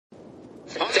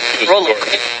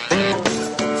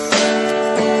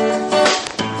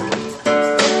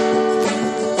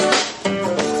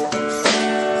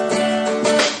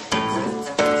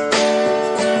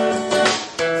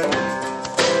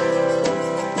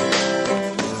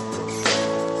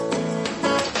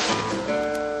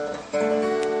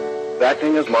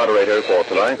Acting as moderator for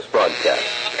tonight's broadcast.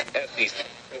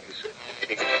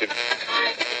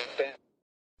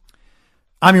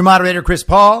 I'm your moderator, Chris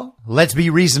Paul. Let's be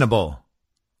reasonable.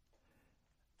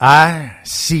 I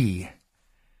see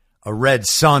a red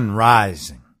sun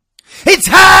rising. It's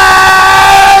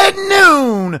high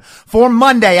noon for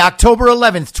Monday, October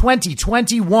 11th,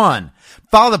 2021.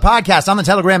 Follow the podcast on the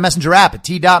Telegram Messenger app at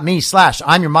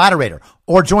t.me/I'm your moderator,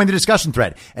 or join the discussion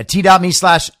thread at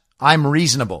t.me/I'm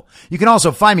reasonable. You can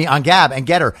also find me on Gab and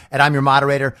Getter at I'm Your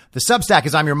Moderator. The Substack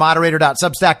is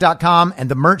I'mYourModerator.substack.com, and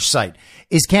the merch site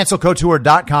is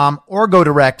cancelcouture.com, or go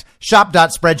direct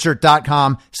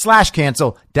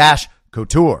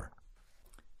shop.spreadshirt.com/cancel-couture.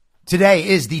 Today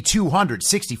is the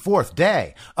 264th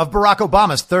day of Barack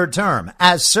Obama's third term,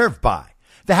 as served by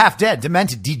the half-dead,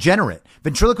 demented, degenerate,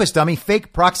 ventriloquist dummy,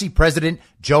 fake proxy president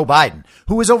Joe Biden,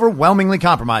 who was overwhelmingly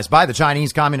compromised by the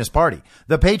Chinese Communist Party,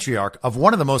 the patriarch of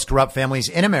one of the most corrupt families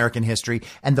in American history,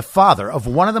 and the father of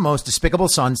one of the most despicable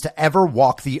sons to ever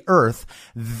walk the earth.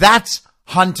 That's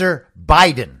Hunter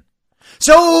Biden.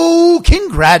 So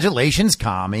congratulations,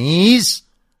 commies.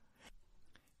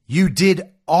 You did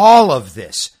all of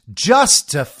this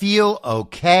just to feel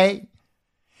okay.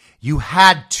 You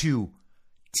had to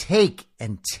take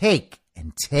and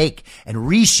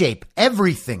reshape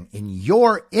everything in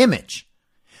your image,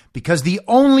 because the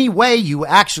only way you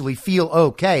actually feel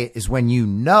okay is when you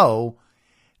know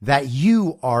that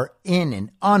you are in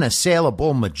an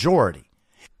unassailable majority.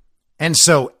 And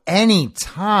so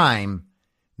anytime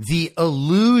the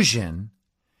illusion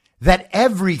that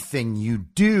everything you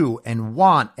do and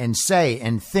want and say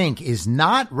and think is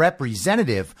not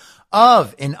representative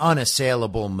of an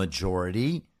unassailable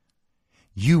majority,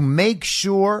 you make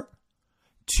sure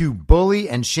to bully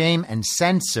and shame and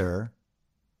censor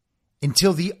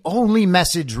until the only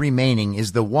message remaining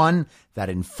is the one that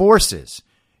enforces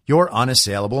your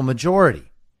unassailable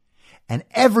majority. And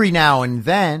every now and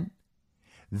then,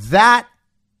 that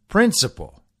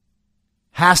principle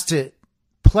has to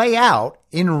play out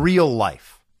in real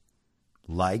life.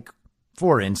 Like,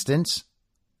 for instance,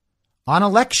 on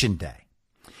election day.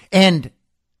 And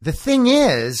the thing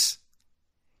is,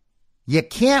 you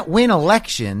can't win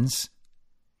elections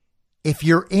if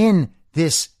you're in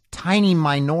this tiny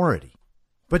minority.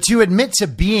 But to admit to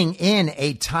being in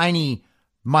a tiny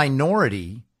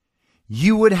minority,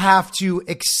 you would have to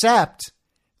accept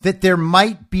that there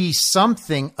might be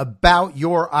something about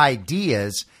your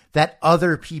ideas that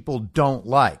other people don't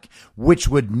like, which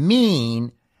would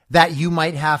mean that you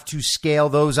might have to scale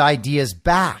those ideas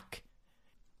back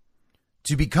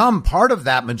to become part of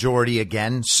that majority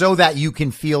again so that you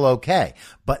can feel okay.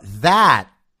 But that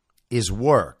is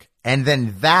work. And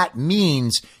then that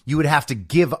means you would have to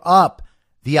give up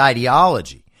the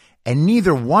ideology. And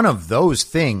neither one of those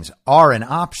things are an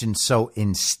option. So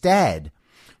instead,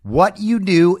 what you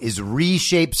do is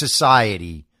reshape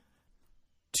society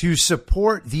to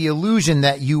support the illusion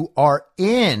that you are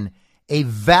in a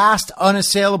vast,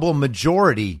 unassailable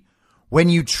majority when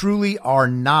you truly are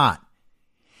not.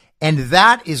 And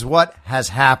that is what has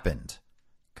happened,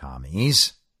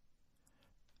 commies.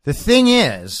 The thing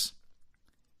is,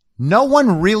 no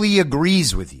one really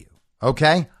agrees with you,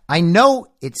 okay? I know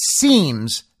it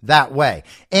seems that way.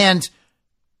 And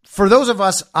for those of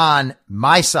us on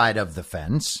my side of the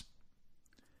fence,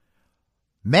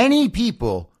 many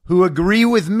people who agree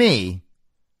with me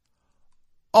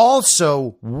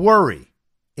also worry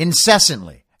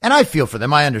incessantly. And I feel for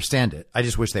them. I understand it. I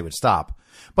just wish they would stop.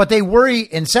 But they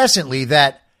worry incessantly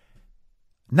that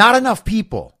not enough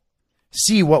people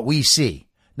see what we see.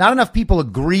 Not enough people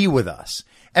agree with us.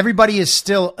 Everybody is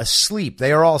still asleep.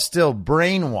 They are all still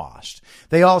brainwashed.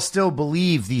 They all still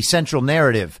believe the central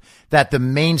narrative that the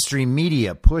mainstream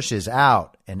media pushes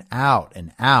out and out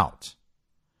and out.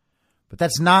 But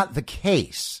that's not the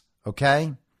case,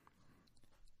 okay?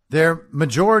 Their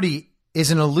majority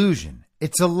is an illusion.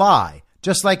 It's a lie,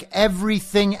 just like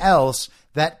everything else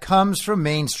that comes from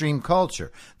mainstream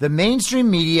culture. The mainstream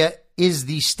media is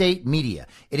the state media.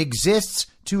 It exists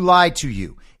to lie to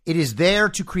you. It is there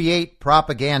to create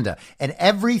propaganda. And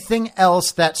everything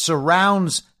else that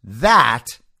surrounds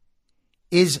that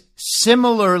is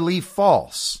similarly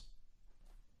false.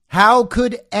 How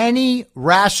could any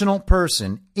rational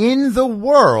person in the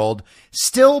world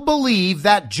still believe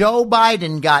that Joe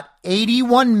Biden got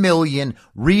 81 million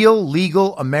real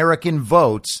legal American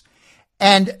votes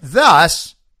And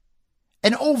thus,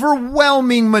 an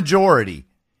overwhelming majority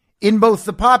in both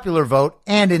the popular vote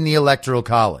and in the Electoral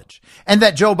College. And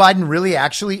that Joe Biden really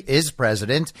actually is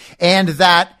president, and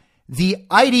that the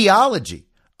ideology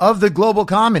of the global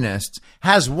communists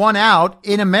has won out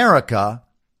in America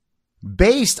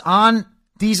based on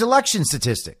these election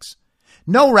statistics.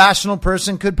 No rational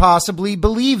person could possibly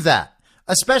believe that,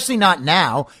 especially not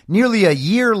now, nearly a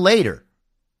year later.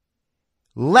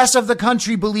 Less of the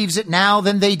country believes it now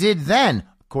than they did then,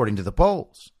 according to the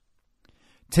polls.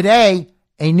 Today,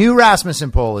 a new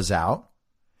Rasmussen poll is out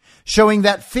showing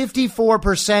that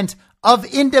 54% of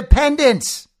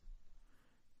independents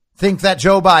think that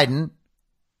Joe Biden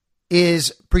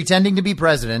is pretending to be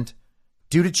president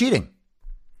due to cheating,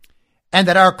 and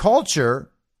that our culture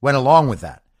went along with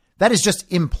that. That is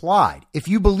just implied. If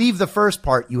you believe the first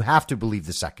part, you have to believe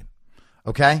the second.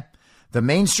 Okay? The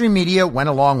mainstream media went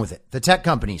along with it. The tech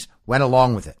companies went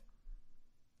along with it.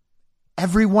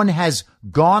 Everyone has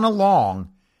gone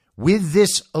along with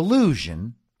this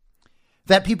illusion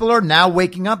that people are now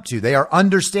waking up to. They are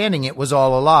understanding it was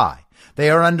all a lie. They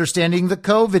are understanding the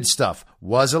COVID stuff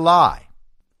was a lie.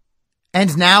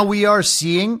 And now we are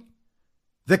seeing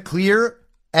the clear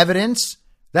evidence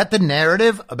that the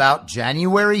narrative about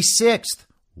January 6th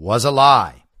was a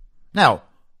lie. Now,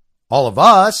 all of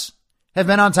us have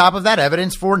been on top of that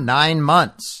evidence for 9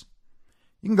 months.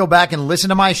 You can go back and listen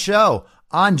to my show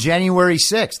on January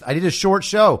 6th. I did a short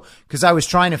show because I was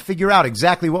trying to figure out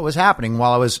exactly what was happening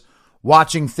while I was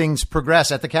watching things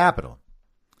progress at the Capitol.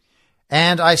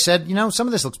 And I said, you know, some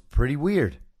of this looks pretty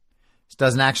weird. This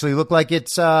doesn't actually look like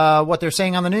it's what they're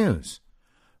saying on the news.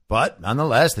 But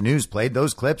nonetheless, the news played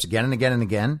those clips again and again and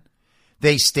again.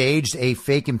 They staged a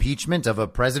fake impeachment of a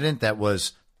president that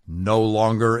was no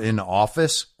longer in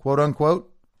office, quote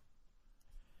unquote.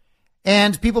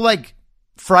 And people like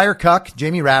Friar Cuck,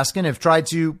 Jamie Raskin, have tried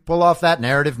to pull off that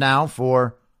narrative now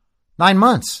for 9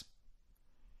 months.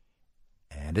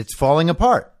 And it's falling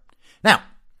apart. Now,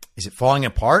 is it falling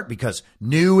apart because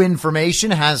new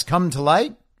information has come to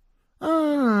light?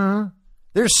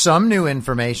 There's some new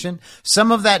information.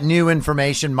 Some of that new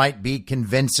information might be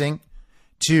convincing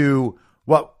to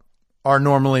what are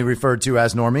normally referred to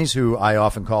as normies, who I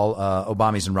often call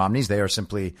Obamas and Romneys. They are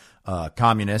simply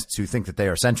communists who think that they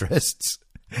are centrists.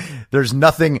 There's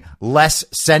nothing less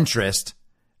centrist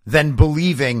than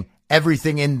believing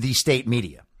everything in the state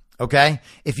media. Okay?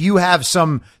 If you have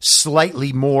some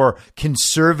slightly more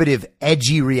conservative,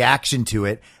 edgy reaction to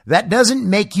it, that doesn't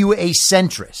make you a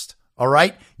centrist. All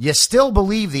right? You still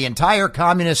believe the entire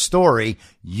communist story.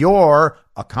 You're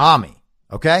a commie.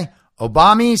 Okay?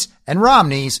 Obamas and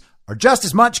Romneys are just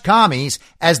as much commies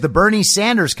as the Bernie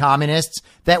Sanders communists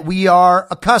that we are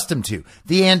accustomed to,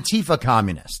 the Antifa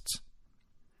communists.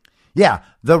 Yeah,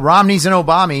 the Romneys and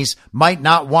Obamas might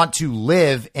not want to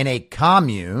live in a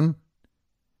commune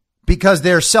because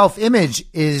their self-image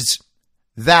is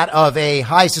that of a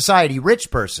high society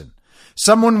rich person,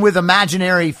 someone with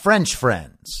imaginary French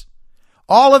friends.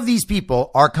 All of these people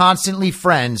are constantly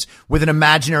friends with an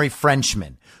imaginary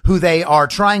Frenchman who they are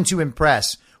trying to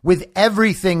impress with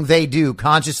everything they do,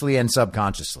 consciously and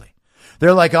subconsciously.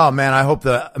 They're like, oh man, I hope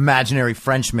the imaginary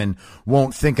Frenchman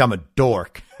won't think I'm a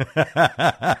dork.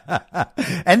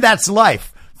 And that's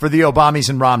life for the Obamas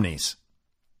and Romneys.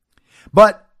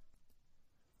 But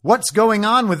what's going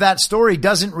on with that story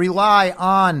doesn't rely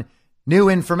on new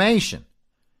information.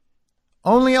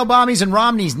 Only Obamas and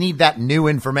Romneys need that new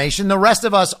information. The rest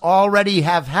of us already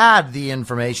have had the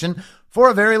information for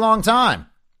a very long time.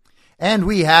 And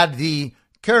we had the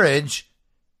courage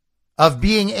of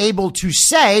being able to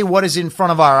say what is in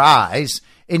front of our eyes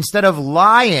instead of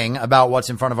lying about what's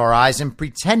in front of our eyes and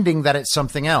pretending that it's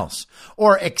something else,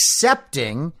 or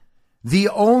accepting the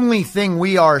only thing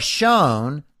we are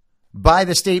shown by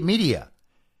the state media.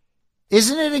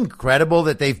 Isn't it incredible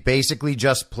that they've basically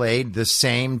just played the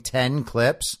same 10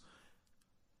 clips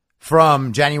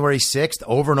from January 6th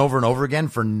over and over and over again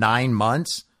for 9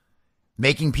 months,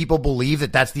 making people believe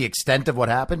that that's the extent of what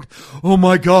happened? Oh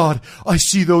my God, I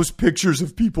see those pictures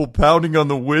of people pounding on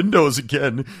the windows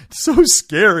again. It's so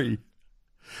scary.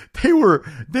 They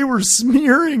were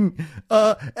smearing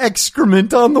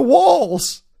excrement on the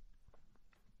walls.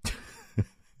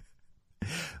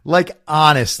 Like,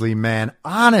 honestly, man,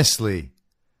 honestly,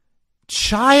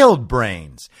 child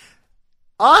brains.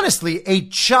 Honestly, a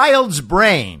child's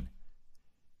brain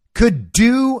could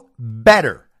do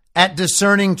better at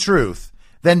discerning truth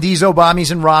than these Obamas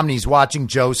and Romneys watching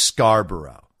Joe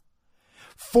Scarborough.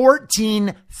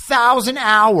 14,000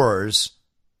 hours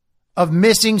of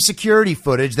missing security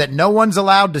footage that no one's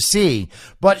allowed to see.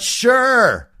 But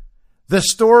sure, the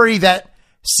story that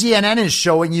CNN is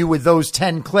showing you with those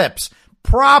 10 clips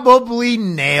probably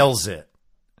nails it.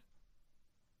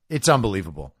 It's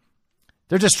unbelievable.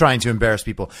 They're just trying to embarrass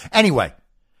people. Anyway,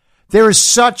 there is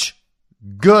such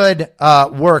good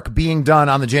work being done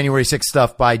on the January 6th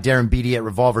stuff by Darren Beatty at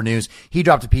Revolver News. He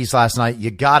dropped a piece last night.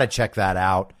 You got to check that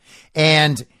out.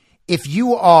 And if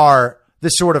you are the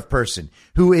sort of person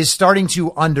who is starting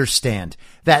to understand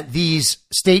that these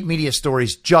state media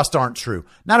stories just aren't true,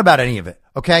 not about any of it,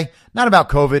 okay? Not about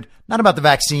COVID, not about the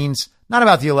vaccines, not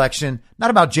about the election,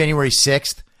 not about January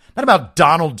 6th, not about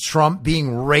Donald Trump being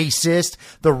racist,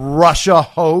 the Russia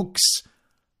hoax.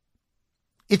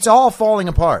 It's all falling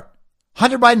apart.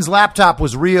 Hunter Biden's laptop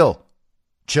was real,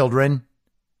 children.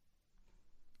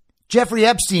 Jeffrey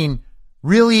Epstein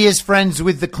really is friends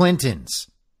with the Clintons.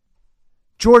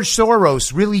 George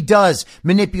Soros really does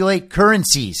manipulate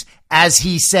currencies, as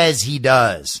he says he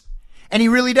does. And he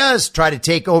really does try to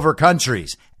take over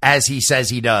countries, as he says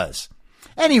he does.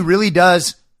 And he really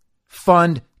does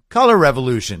fund color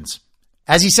revolutions,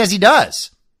 as he says he does.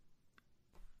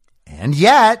 And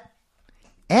yet,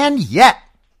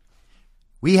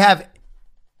 we have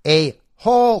a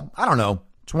whole,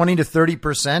 20 to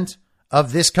 30%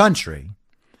 of this country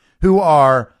who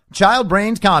are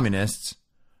child-brained communists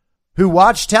who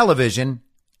watch television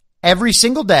every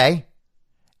single day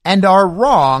and are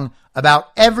wrong about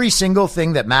every single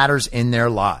thing that matters in their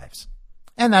lives.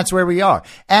 And that's where we are.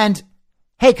 And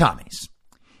hey, commies,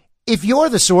 if you're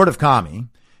the sort of commie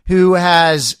who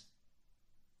has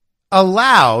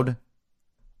allowed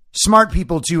smart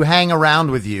people to hang around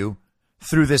with you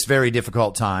through this very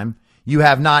difficult time, you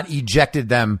have not ejected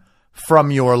them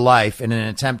from your life in an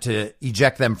attempt to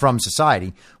eject them from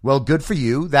society. Well, good for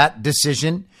you. That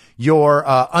decision, your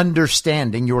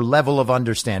understanding, your level of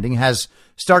understanding has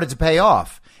started to pay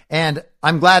off. And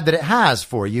I'm glad that it has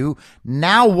for you.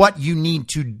 Now what you need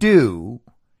to do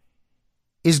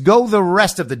is go the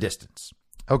rest of the distance.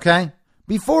 Okay?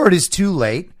 Before it is too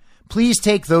late, please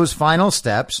take those final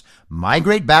steps,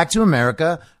 migrate back to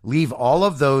America, leave all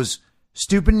of those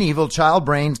stupid and evil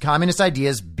child-brained communist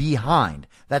ideas behind.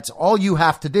 That's all you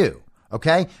have to do,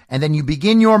 okay? And then you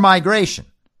begin your migration.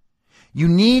 You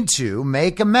need to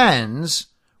make amends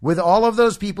with all of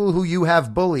those people who you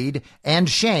have bullied and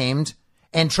shamed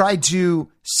and tried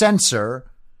to censor,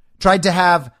 tried to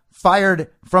have fired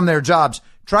from their jobs,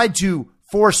 tried to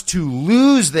force to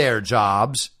lose their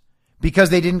jobs because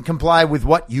they didn't comply with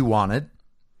what you wanted.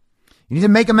 You need to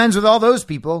make amends with all those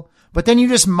people, but then you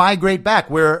just migrate back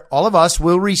where all of us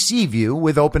will receive you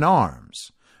with open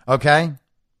arms. Okay?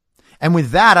 And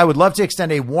with that, I would love to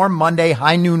extend a warm Monday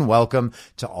high noon welcome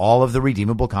to all of the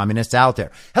redeemable communists out there.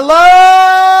 Hello!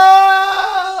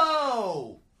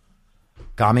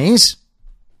 Commies,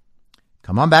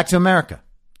 come on back to America.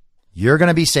 You're going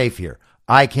to be safe here.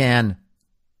 I can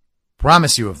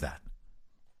promise you of that.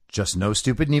 Just no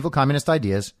stupid and evil communist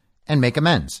ideas and make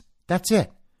amends. That's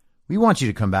it. We want you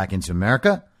to come back into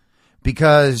America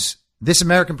because this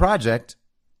American project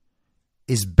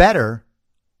is better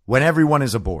when everyone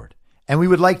is aboard. And we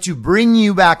would like to bring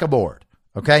you back aboard,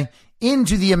 okay,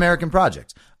 into the American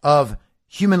project of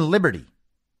human liberty,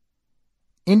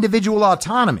 individual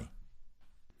autonomy.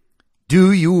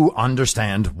 Do you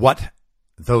understand what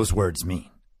those words mean?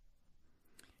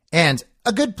 And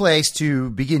a good place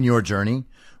to begin your journey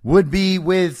would be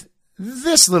with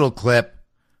this little clip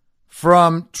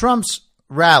from Trump's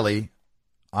rally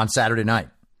on Saturday night.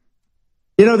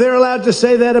 You know, they're allowed to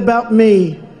say that about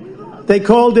me. They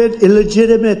called it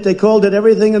illegitimate. They called it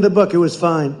everything in the book. It was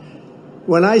fine.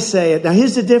 When I say it, now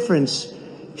here's the difference.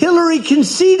 Hillary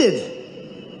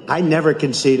conceded. I never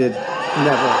conceded.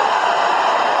 Never.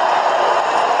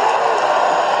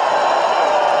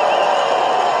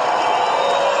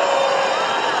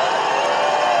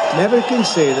 Never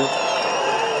conceded.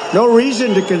 No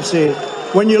reason to concede.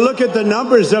 When you look at the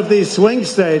numbers of these swing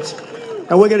states,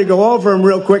 and we're going to go over them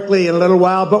real quickly in a little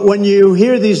while, but when you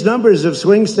hear these numbers of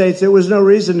swing states, there was no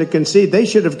reason to concede. They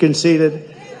should have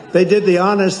conceded. They did the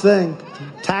honest thing,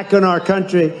 attack on our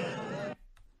country.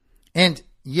 And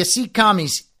you see,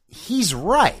 commies, he's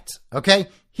right, okay?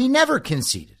 He never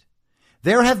conceded.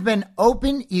 There have been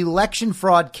open election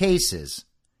fraud cases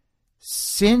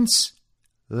since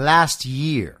last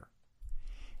year.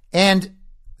 And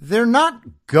they're not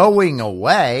going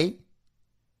away.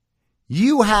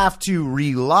 You have to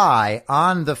rely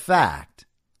on the fact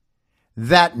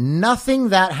that nothing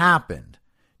that happened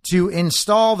to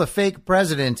install the fake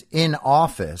president in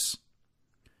office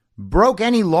broke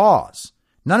any laws.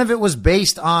 None of it was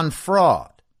based on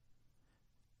fraud.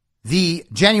 The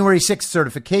January 6th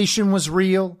certification was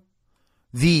real.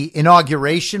 The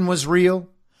inauguration was real.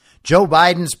 Joe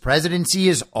Biden's presidency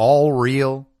is all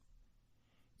real,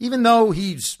 even though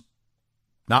he's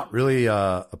not really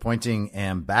appointing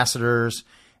ambassadors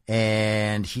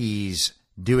and he's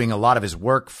doing a lot of his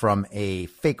work from a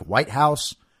fake White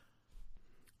House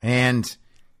and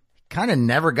kind of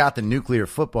never got the nuclear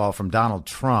football from Donald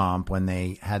Trump when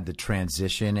they had the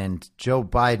transition. And Joe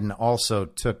Biden also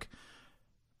took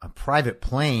a private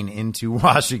plane into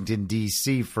Washington,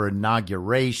 D.C. for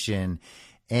inauguration.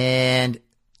 And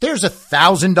there's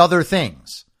 1,000 other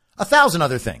things,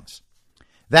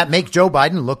 that make Joe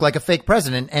Biden look like a fake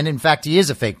president. And in fact, he is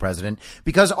a fake president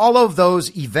because all of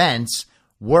those events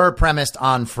were premised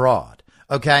on fraud.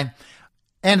 Okay.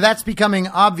 And that's becoming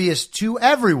obvious to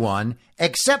everyone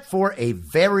except for a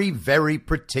very, very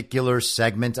particular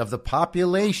segment of the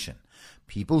population.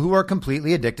 People who are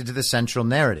completely addicted to the central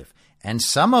narrative. And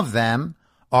some of them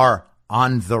are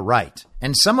on the right.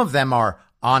 And some of them are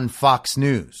on Fox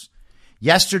News.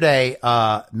 Yesterday,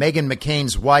 Meghan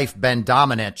McCain's wife, Ben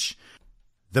Domenech,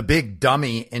 the big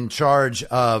dummy in charge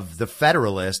of The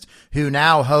Federalist, who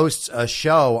now hosts a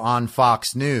show on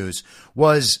Fox News,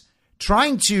 was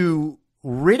trying to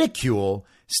ridicule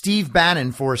Steve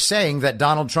Bannon for saying that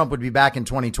Donald Trump would be back in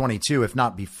 2022, if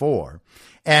not before.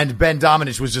 And Ben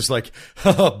Domenech was just like,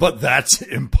 but that's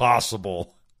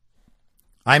impossible.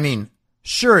 I mean,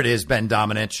 sure it is, Ben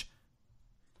Domenech.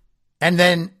 And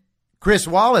then Chris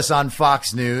Wallace on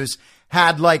Fox News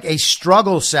had like a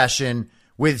struggle session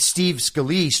with Steve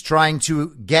Scalise trying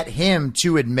to get him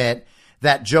to admit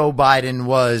that Joe Biden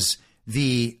was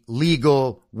the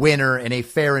legal winner in a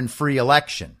fair and free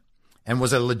election and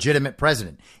was a legitimate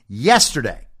president.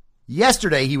 Yesterday,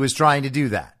 he was trying to do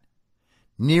that.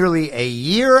 Nearly a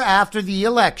year after the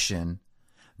election,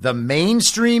 the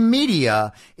mainstream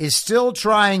media is still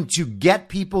trying to get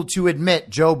people to admit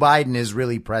Joe Biden is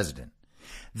really president.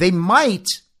 They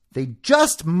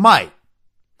just might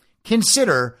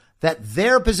consider that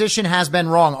their position has been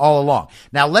wrong all along.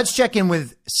 Now, let's check in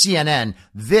with CNN.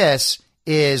 This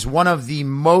is one of the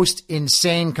most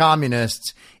insane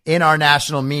communists in our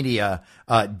national media,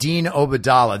 Dean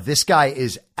Obeidallah. This guy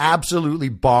is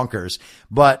absolutely bonkers,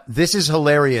 but this is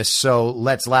hilarious, so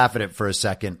let's laugh at it for a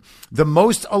second. The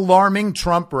most alarming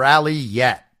Trump rally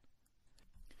yet.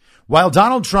 While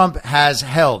Donald Trump has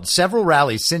held several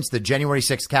rallies since the January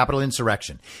 6th Capitol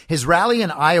insurrection, his rally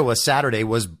in Iowa Saturday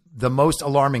was the most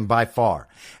alarming by far.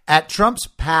 At Trump's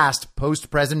past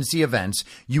post-presidency events,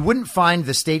 you wouldn't find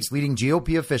the state's leading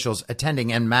GOP officials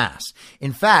attending en masse.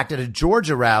 In fact, at a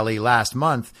Georgia rally last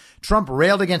month, Trump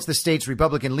railed against the state's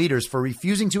Republican leaders for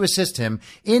refusing to assist him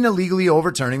in illegally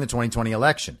overturning the 2020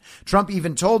 election. Trump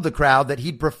even told the crowd that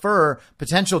he'd prefer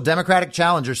potential Democratic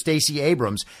challenger Stacey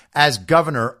Abrams as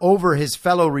governor over his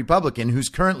fellow Republican who's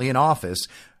currently in office,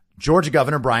 Georgia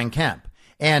Governor Brian Kemp.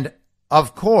 And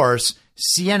of course,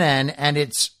 CNN and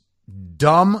its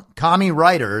dumb commie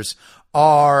writers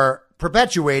are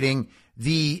perpetuating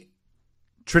the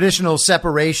traditional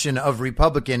separation of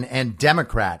Republican and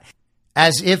Democrat,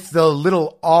 as if the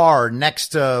little R next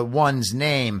to one's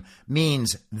name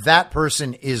means that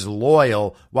person is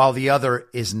loyal while the other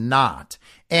is not.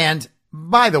 And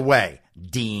by the way,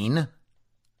 Dean,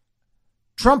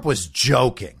 Trump was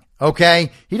joking.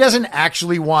 Okay, he doesn't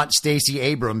actually want Stacey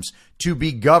Abrams to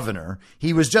be governor.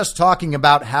 He was just talking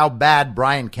about how bad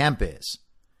Brian Kemp is.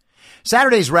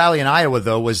 Saturday's rally in Iowa,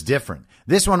 though, was different.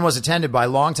 This one was attended by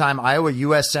longtime Iowa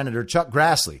U.S. Senator Chuck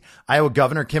Grassley, Iowa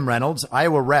Governor Kim Reynolds,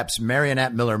 Iowa Reps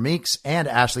Marionette Miller Meeks and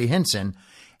Ashley Hinson,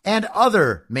 and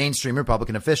other mainstream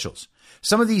Republican officials.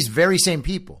 Some of these very same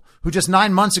people who just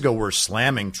 9 months ago were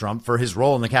slamming Trump for his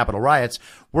role in the Capitol riots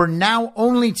were now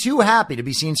only too happy to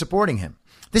be seen supporting him.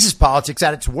 This is politics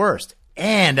at its worst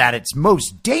and at its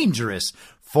most dangerous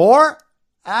for,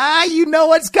 you know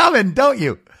what's coming, don't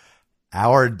you?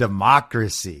 Our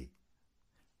democracy.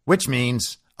 Which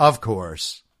means, of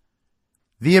course,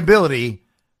 the ability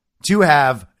to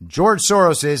have George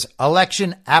Soros's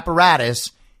election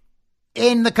apparatus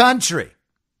in the country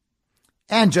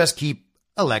and just keep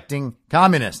electing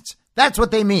communists. That's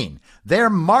what they mean. Their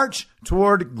march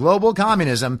toward global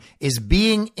communism is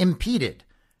being impeded.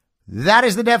 That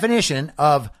is the definition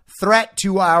of threat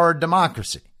to our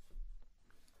democracy.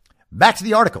 Back to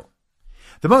the article.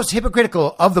 The most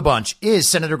hypocritical of the bunch is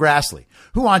Senator Grassley,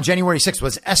 who on January 6th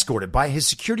was escorted by his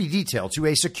security detail to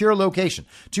a secure location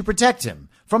to protect him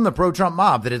from the pro-Trump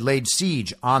mob that had laid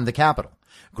siege on the Capitol.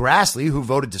 Grassley, who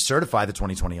voted to certify the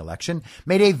 2020 election,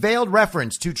 made a veiled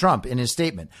reference to Trump in his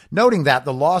statement, noting that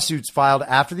the lawsuits filed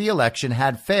after the election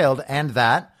had failed and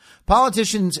that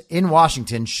politicians in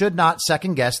Washington should not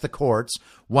second-guess the courts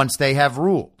once they have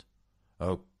ruled.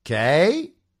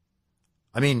 Okay?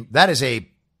 I mean, that is a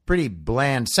Pretty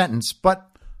bland sentence, but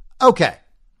okay.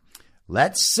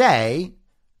 Let's say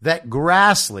that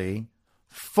Grassley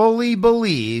fully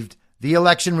believed the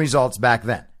election results back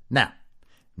then. Now,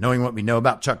 knowing what we know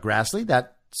about Chuck Grassley,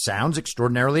 that sounds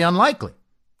extraordinarily unlikely.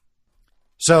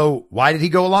 So why did he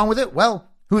go along with it? Well,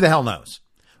 who the hell knows?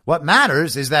 What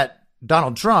matters is that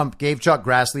Donald Trump gave Chuck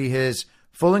Grassley his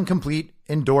full and complete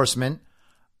endorsement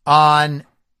on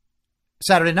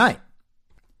Saturday night,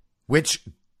 which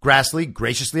Grassley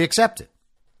graciously accepted.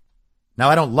 Now,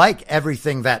 I don't like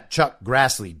everything that Chuck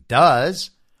Grassley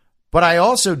does, but I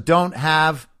also don't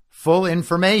have full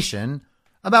information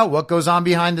about what goes on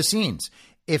behind the scenes.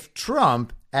 If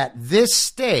Trump at this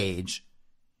stage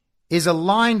is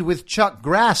aligned with Chuck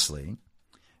Grassley,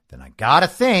 then I gotta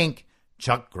think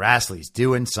Chuck Grassley's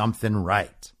doing something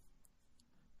right.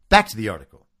 Back to the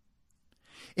article.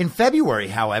 In February,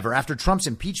 however, after Trump's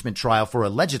impeachment trial for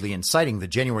allegedly inciting the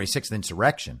January 6th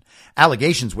insurrection,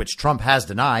 allegations which Trump has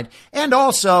denied, and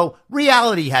also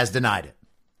reality has denied it,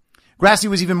 Grassley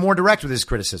was even more direct with his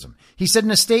criticism. He said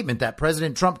in a statement that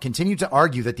President Trump continued to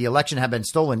argue that the election had been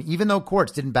stolen even though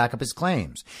courts didn't back up his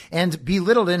claims, and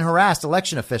belittled and harassed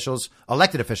elected officials,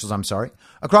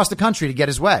 across the country to get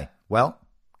his way. Well,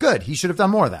 good. He should have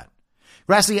done more of that.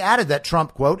 Grassley added that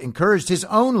Trump, quote, encouraged his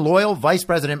own loyal Vice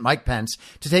President Mike Pence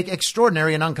to take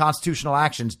extraordinary and unconstitutional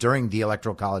actions during the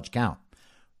Electoral College count,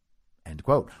 end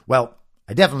quote. Well,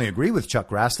 I definitely agree with Chuck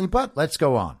Grassley, but let's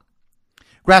go on.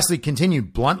 Grassley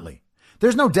continued bluntly.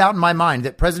 There's no doubt in my mind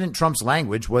that President Trump's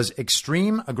language was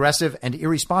extreme, aggressive, and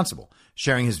irresponsible,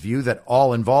 sharing his view that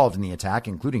all involved in the attack,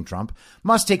 including Trump,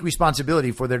 must take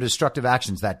responsibility for their destructive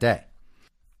actions that day.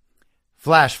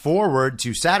 Flash forward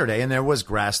to Saturday, and there was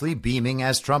Grassley beaming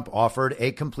as Trump offered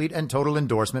a complete and total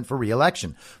endorsement for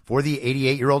re-election for the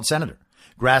 88-year-old senator.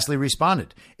 Grassley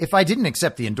responded, if I didn't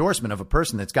accept the endorsement of a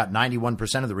person that's got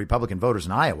 91% of the Republican voters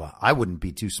in Iowa, I wouldn't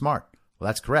be too smart. Well,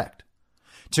 that's correct.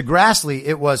 To Grassley,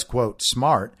 it was, quote,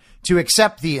 smart to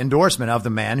accept the endorsement of the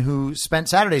man who spent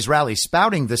Saturday's rally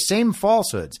spouting the same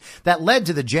falsehoods that led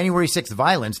to the January 6th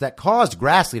violence that caused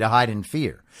Grassley to hide in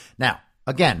fear. Now,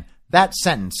 again, that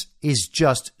sentence is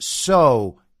just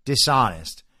so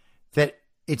dishonest that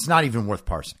it's not even worth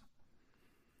parsing.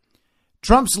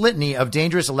 Trump's litany of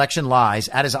dangerous election lies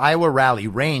at his Iowa rally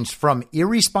ranged from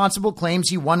irresponsible claims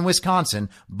he won Wisconsin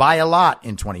by a lot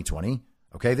in 2020.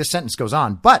 Okay, this sentence goes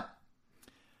on, but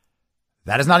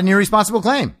that is not an irresponsible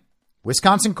claim.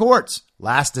 Wisconsin courts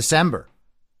last December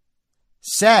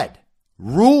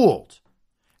ruled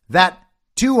that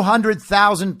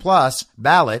 200,000 plus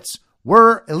ballots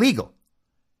were illegal.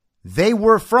 They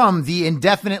were from the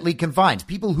indefinitely confined,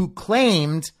 people who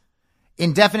claimed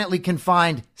indefinitely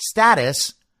confined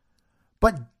status,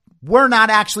 but were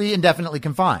not actually indefinitely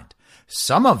confined.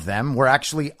 Some of them were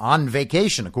actually on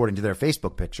vacation, according to their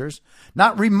Facebook pictures,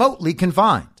 not remotely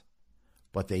confined.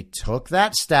 But they took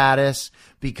that status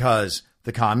because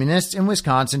the communists in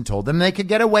Wisconsin told them they could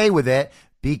get away with it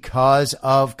because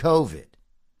of COVID.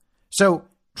 So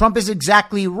Trump is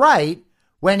exactly right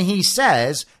when he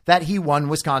says that he won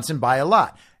Wisconsin by a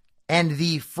lot. And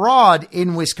the fraud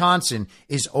in Wisconsin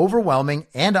is overwhelming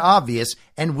and obvious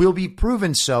and will be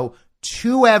proven so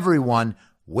to everyone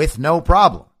with no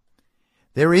problem.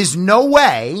 There is no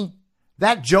way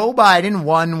that Joe Biden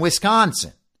won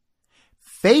Wisconsin.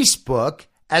 Facebook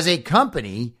as a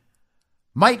company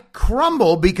might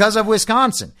crumble because of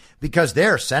Wisconsin, because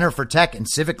their Center for Tech and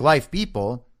Civic Life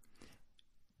people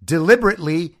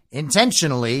deliberately,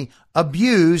 intentionally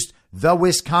abused the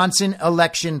Wisconsin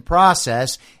election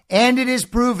process, and it is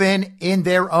proven in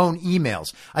their own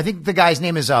emails. I think the guy's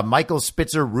name is Michael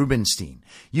Spitzer Rubenstein.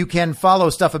 You can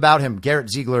follow stuff about him. Garrett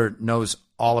Ziegler knows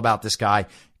all about this guy.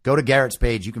 Go to Garrett's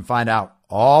page. You can find out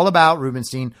all about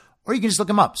Rubenstein, or you can just look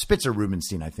him up. Spitzer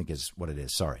Rubenstein, I think is what it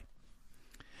is. Sorry.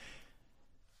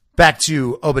 Back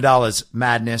to Obadallah's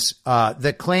madness.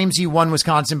 The claims he won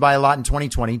Wisconsin by a lot in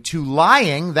 2020 to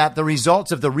lying that the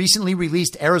results of the recently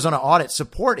released Arizona audit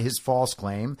support his false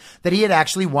claim that he had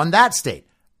actually won that state.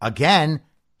 Again,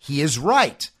 he is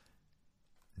right.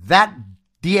 That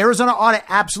the Arizona audit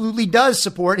absolutely does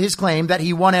support his claim that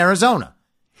he won Arizona.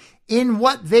 In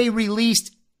what they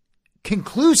released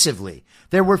conclusively,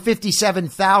 there were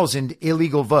 57,000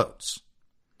 illegal votes.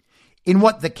 In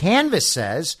what the canvas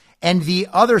says, and the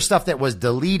other stuff that was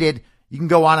deleted, you can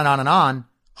go on and on and on,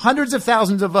 hundreds of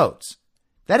thousands of votes.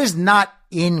 That is not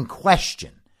in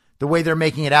question the way they're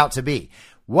making it out to be.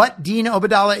 What Dean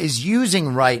Obeidallah is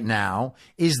using right now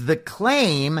is the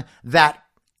claim that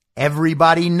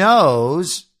everybody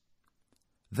knows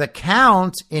the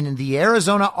count in the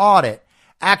Arizona audit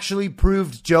actually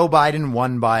proved Joe Biden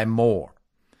won by more.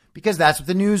 because that's what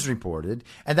the news reported,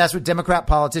 and that's what Democrat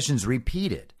politicians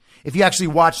repeated. If you actually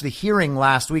watched the hearing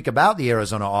last week about the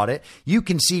Arizona audit, you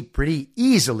can see pretty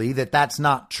easily that that's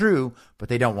not true, but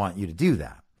they don't want you to do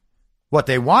that. What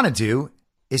they want to do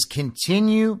is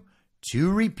continue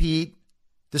to repeat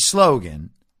the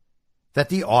slogan that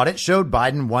the audit showed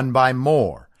Biden won by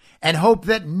more, and hope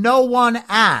that no one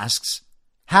asks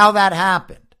how that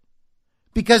happened.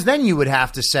 Because then you would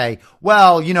have to say,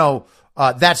 well,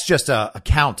 that's just a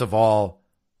count of all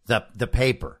the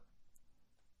paper.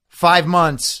 5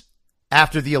 months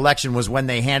after the election was when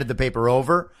they handed the paper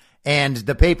over, and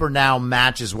the paper now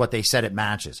matches what they said it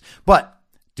matches. But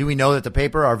do we know that the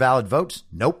paper are valid votes?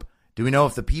 Nope. Do we know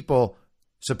if the people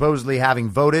supposedly having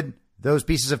voted those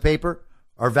pieces of paper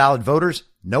are valid voters?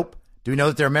 Nope. Do we know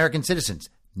that they're American citizens?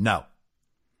 No.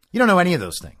 You don't know any of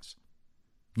those things.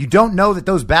 You don't know that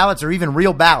those ballots are even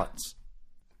real ballots.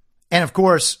 And of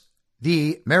course,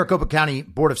 the Maricopa County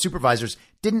Board of Supervisors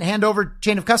didn't hand over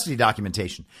chain of custody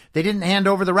documentation. They didn't hand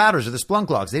over the routers or the Splunk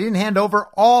logs. They didn't hand over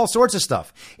all sorts of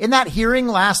stuff. In that hearing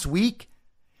last week,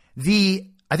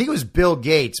 I think it was Bill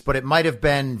Gates, but it might have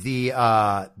been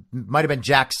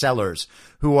Jack Sellers,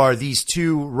 who are these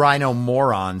two rhino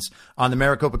morons on the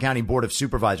Maricopa County Board of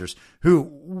Supervisors,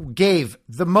 who gave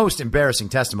the most embarrassing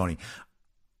testimony.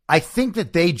 I think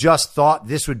that they just thought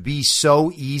this would be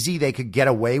so easy they could get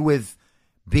away with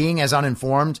being as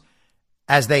uninformed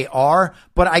as they are.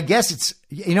 But I guess it's,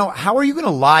 how are you going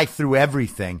to lie through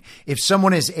everything if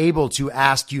someone is able to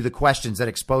ask you the questions that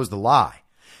expose the lie?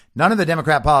 None of the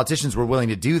Democrat politicians were willing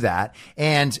to do that.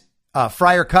 And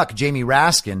Friar Cuck, Jamie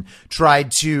Raskin,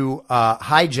 tried to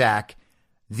hijack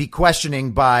the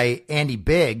questioning by Andy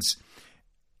Biggs,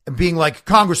 being like,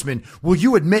 Congressman, will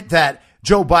you admit that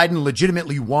Joe Biden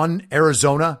legitimately won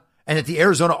Arizona and that the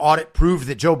Arizona audit proved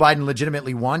that Joe Biden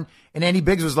legitimately won? And Andy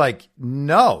Biggs was like,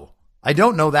 no, I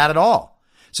don't know that at all.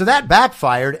 So that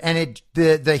backfired, and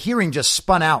the hearing just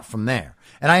spun out from there.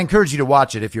 And I encourage you to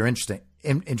watch it if you're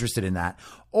interested in that.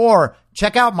 Or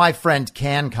check out my friend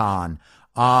CanCon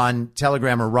on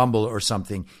Telegram or Rumble or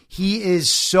something. He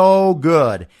is so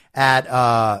good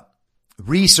at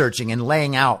researching and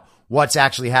laying out what's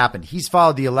actually happened. He's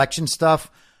followed the election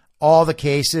stuff, all the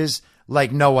cases,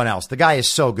 like no one else. The guy is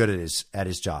so good at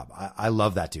his job. I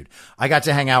love that dude. I got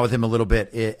to hang out with him a little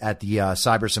bit at the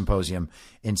Cyber Symposium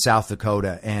in South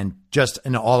Dakota, and just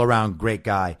an all-around great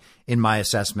guy in my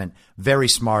assessment. Very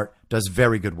smart, does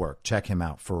very good work. Check him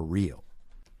out for real.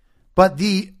 But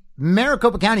the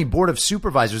Maricopa County Board of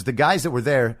Supervisors, the guys that were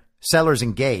there, Sellers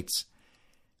and Gates,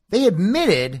 they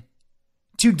admitted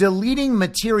to deleting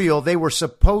material they were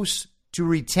supposed to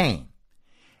retain.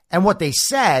 And what they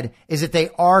said is that they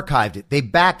archived it. They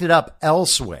backed it up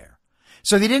elsewhere.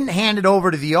 So they didn't hand it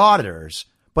over to the auditors,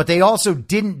 but they also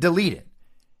didn't delete it.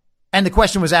 And the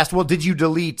question was asked, well, did you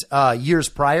delete years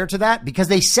prior to that? Because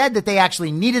they said that they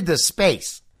actually needed the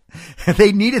space.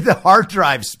 They needed the hard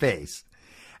drive space.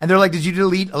 And they're like, did you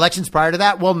delete elections prior to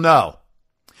that? Well, no.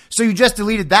 So you just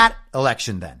deleted that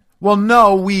election then? Well,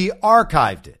 no, we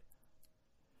archived it.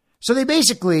 So they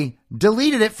basically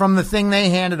deleted it from the thing they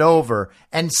handed over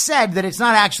and said that it's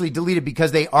not actually deleted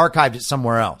because they archived it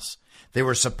somewhere else. They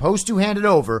were supposed to hand it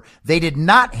over. They did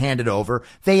not hand it over.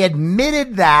 They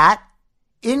admitted that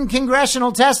in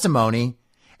congressional testimony,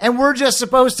 and we're just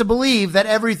supposed to believe that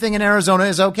everything in Arizona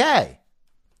is okay,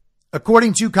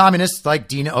 according to communists like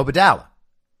Dina Obeidallah.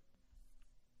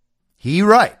 He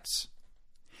writes,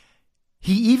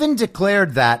 he even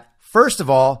declared that, first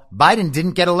of all, Biden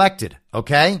didn't get elected,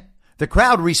 okay? The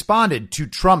crowd responded to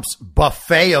Trump's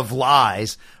buffet of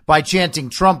lies by chanting,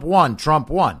 Trump won, Trump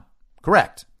won.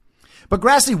 Correct. But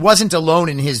Grassley wasn't alone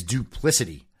in his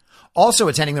duplicity. Also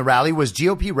attending the rally was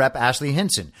GOP Rep. Ashley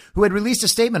Hinson, who had released a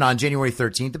statement on January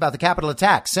 13th about the Capitol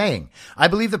attack, saying, I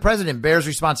believe the president bears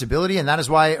responsibility, and that is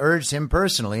why I urged him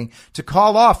personally to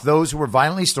call off those who were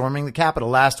violently storming the Capitol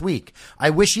last week. I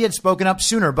wish he had spoken up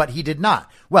sooner, but he did not.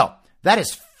 Well, that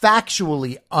is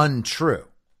factually untrue.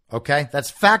 Okay, that's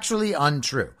factually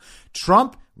untrue.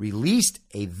 Trump released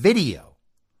a video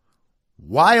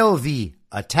while the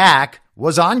attack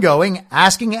was ongoing,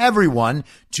 asking everyone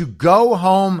to go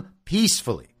home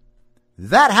peacefully.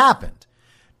 That happened.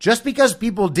 Just because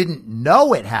people didn't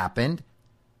know it happened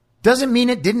doesn't mean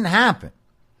it didn't happen.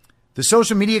 The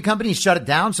social media companies shut it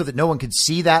down so that no one could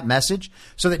see that message,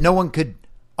 so that no one could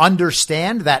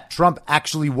understand that Trump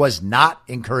actually was not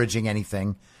encouraging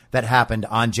anything that happened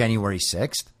on January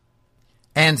 6th.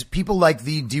 And people like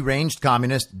the deranged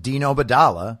communist Dina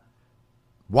Obeidallah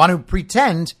want to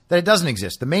pretend that it doesn't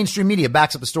exist. The mainstream media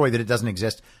backs up the story that it doesn't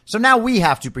exist. So now we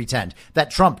have to pretend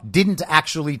that Trump didn't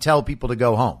actually tell people to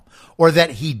go home, or that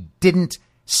he didn't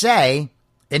say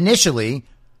initially,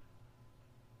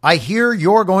 I hear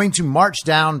you're going to march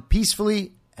down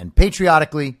peacefully and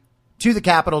patriotically to the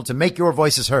Capitol to make your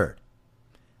voices heard.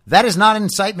 That is not an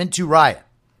incitement to riot.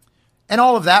 And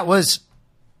all of that was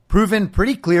proven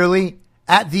pretty clearly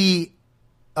at the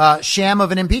sham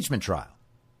of an impeachment trial.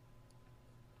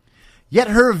 Yet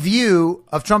her view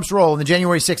of Trump's role in the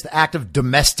January 6th act of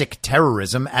domestic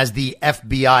terrorism, as the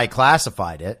FBI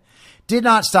classified it, did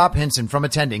not stop Hinson from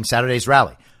attending Saturday's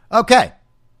rally. Okay,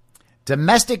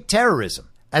 domestic terrorism,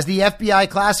 as the FBI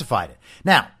classified it.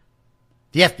 Now,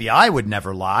 the FBI would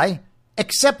never lie,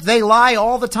 except they lie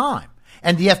all the time.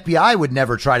 And the FBI would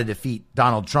never try to defeat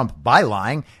Donald Trump by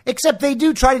lying, except they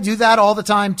do try to do that all the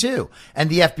time, too. And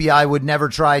the FBI would never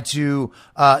try to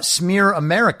smear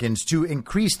Americans to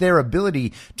increase their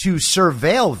ability to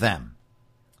surveil them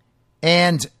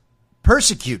and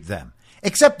persecute them,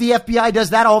 except the FBI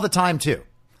does that all the time, too.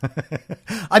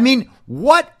 I mean,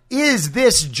 what is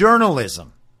this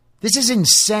journalism? This is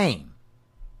insane.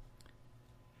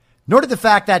 Noted the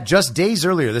fact that just days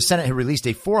earlier, the Senate had released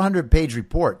a 400-page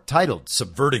report titled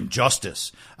Subverting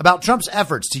Justice about Trump's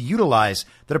efforts to utilize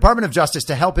the Department of Justice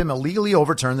to help him illegally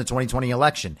overturn the 2020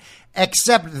 election.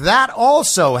 Except that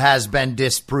also has been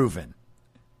disproven.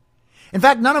 In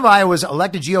fact, none of Iowa's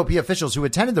elected GOP officials who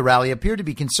attended the rally appeared to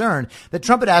be concerned that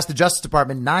Trump had asked the Justice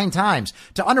Department 9 times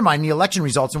to undermine the election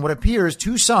results in what appears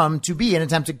to some to be an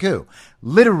attempted coup.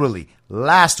 Literally,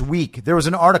 last week, there was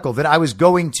an article that I was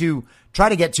going to try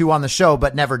to get to on the show,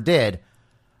 but never did,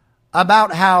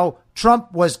 about how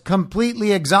Trump was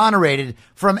completely exonerated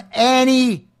from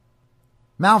any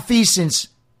malfeasance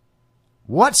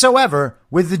whatsoever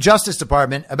with the Justice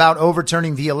Department about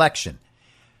overturning the election.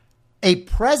 A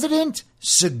president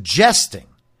suggesting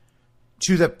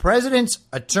to the president's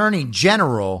attorney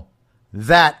general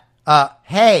that,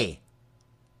 hey,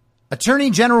 Attorney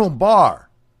General Barr,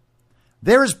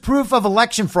 there is proof of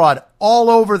election fraud all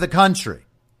over the country.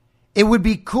 It would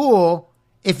be cool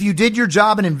if you did your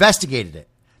job and investigated it.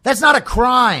 That's not a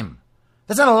crime.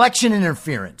 That's not election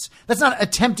interference. That's not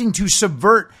attempting to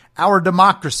subvert our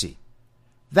democracy.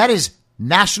 That is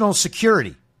national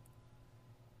security.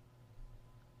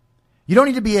 You don't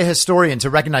need to be a historian to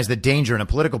recognize the danger in a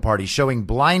political party showing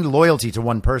blind loyalty to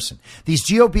one person. These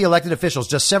GOP elected officials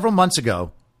just several months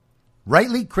ago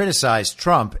rightly criticized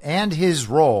Trump and his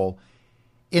role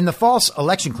in the false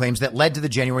election claims that led to the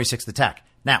January 6th attack.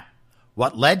 Now,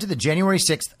 what led to the January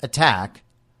 6th attack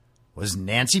was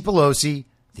Nancy Pelosi,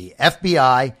 the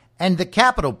FBI, and the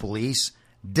Capitol Police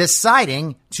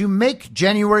deciding to make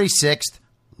January 6th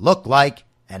look like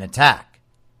an attack.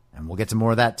 And we'll get to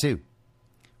more of that, too.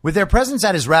 With their presence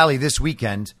at his rally this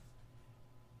weekend,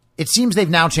 it seems they've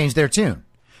now changed their tune.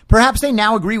 Perhaps they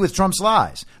now agree with Trump's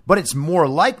lies, but it's more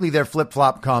likely their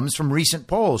flip-flop comes from recent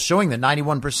polls showing that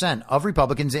 91% of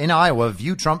Republicans in Iowa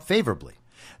view Trump favorably.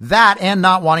 That and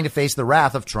not wanting to face the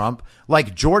wrath of Trump,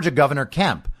 like Georgia Governor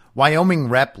Kemp, Wyoming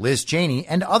Rep Liz Cheney,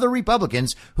 and other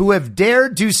Republicans who have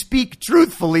dared to speak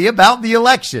truthfully about the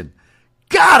election.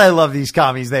 God, I love these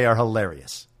commies. They are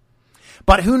hilarious.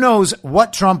 But who knows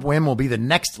what Trump win will be the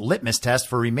next litmus test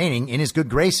for remaining in his good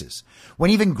graces.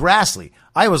 When even Grassley,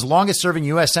 Iowa's longest-serving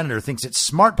U.S. senator, thinks it's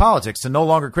smart politics to no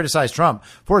longer criticize Trump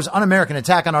for his un-American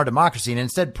attack on our democracy and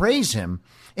instead praise him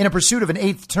in a pursuit of an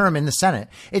 8th term in the Senate,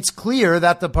 it's clear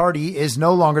that the party is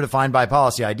no longer defined by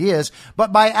policy ideas,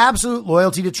 but by absolute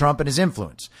loyalty to Trump and his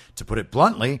influence. To put it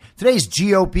bluntly, today's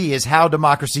GOP is how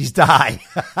democracies die.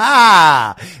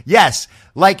 Yes,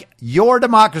 like your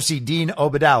democracy, Dean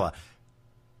Obeidallah.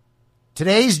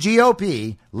 Today's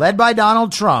GOP, led by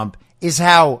Donald Trump, is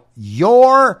how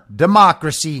your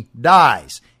democracy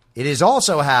dies. It is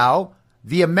also how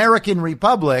the American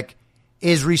Republic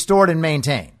is restored and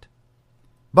maintained.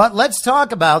 But let's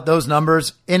talk about those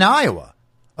numbers in Iowa,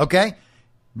 okay?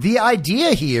 The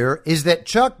idea here is that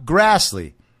Chuck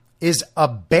Grassley is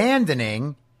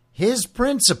abandoning his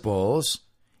principles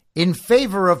in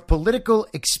favor of political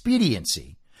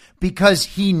expediency because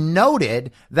he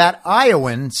noted that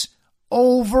Iowans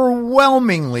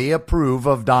overwhelmingly approve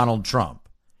of Donald Trump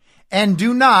and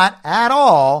do not at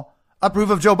all approve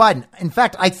of Joe Biden. In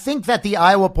fact, I think that the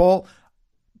Iowa poll,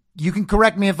 you can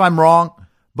correct me if I'm wrong,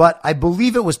 but I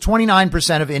believe it was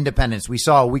 29% of independents we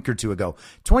saw a week or two ago.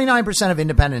 29% of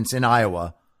independents in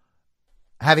Iowa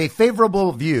have a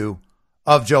favorable view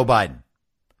of Joe Biden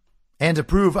and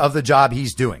approve of the job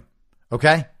he's doing.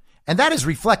 Okay? And that is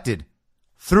reflected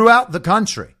throughout the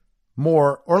country,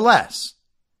 more or less.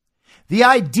 The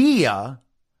idea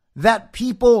that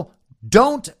people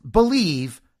don't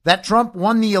believe that Trump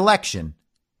won the election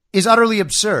is utterly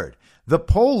absurd. The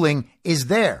polling is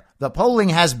there. The polling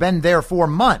has been there for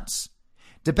months.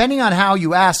 depending on how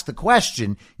you ask the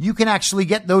question, you can actually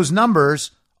get those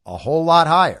numbers a whole lot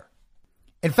higher.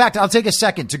 In fact, I'll take a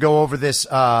second to go over this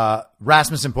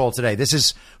Rasmussen poll today. This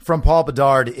is from Paul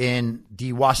Bedard in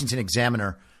the Washington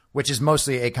Examiner, which is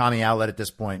mostly a commie outlet at this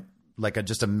point, like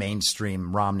just a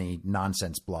mainstream Romney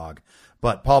nonsense blog.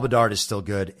 But Paul Bedard is still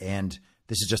good, and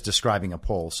this is just describing a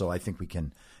poll, so I think we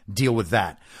can deal with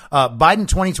that. Biden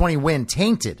 2020 win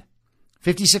tainted.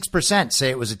 56%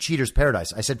 say it was a cheater's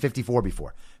paradise. I said 54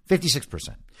 before.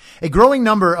 56%. A growing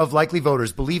number of likely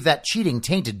voters believe that cheating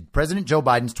tainted President Joe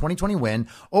Biden's 2020 win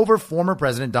over former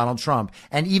President Donald Trump,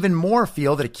 and even more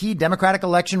feel that a key Democratic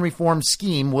election reform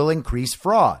scheme will increase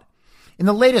fraud. In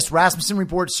the latest Rasmussen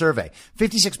Report survey,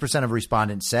 56% of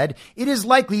respondents said it is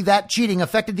likely that cheating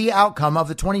affected the outcome of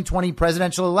the 2020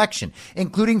 presidential election,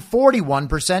 including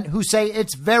 41% who say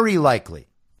it's very likely.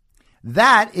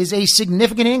 That is a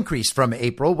significant increase from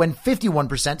April, when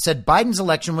 51% said Biden's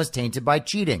election was tainted by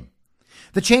cheating.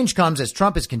 The change comes as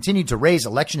Trump has continued to raise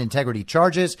election integrity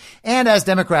charges and as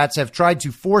Democrats have tried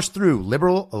to force through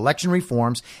liberal election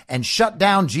reforms and shut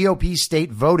down GOP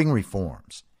state voting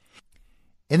reforms.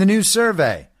 In the new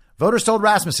survey, voters told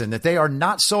Rasmussen that they are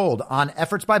not sold on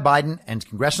efforts by Biden and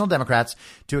congressional Democrats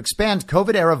to expand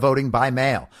COVID-era voting by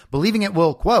mail, believing it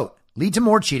will, quote, lead to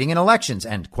more cheating in elections,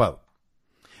 end quote.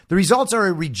 The results are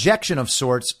a rejection of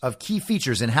sorts of key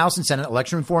features in House and Senate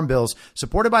election reform bills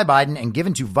supported by Biden and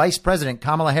given to Vice President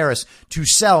Kamala Harris to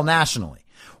sell nationally.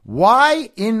 Why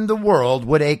in the world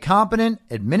would a competent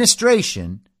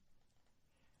administration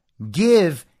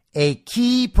give a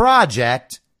key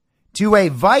project to a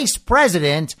vice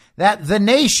president that the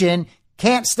nation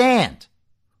can't stand?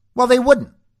 Well, they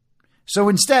wouldn't. So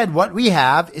instead, what we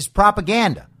have is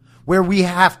propaganda, where we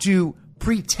have to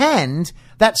pretend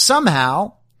that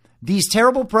somehow these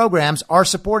terrible programs are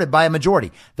supported by a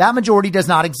majority. That majority does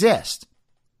not exist.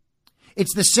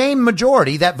 It's the same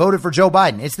majority that voted for Joe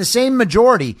Biden. It's the same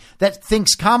majority that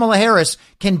thinks Kamala Harris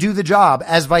can do the job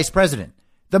as vice president.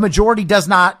 The majority does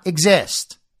not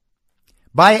exist.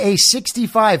 By a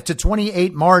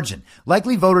 65-28 margin,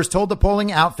 likely voters told the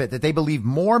polling outfit that they believe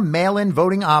more mail-in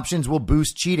voting options will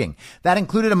boost cheating. That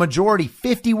included a majority,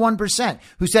 51%,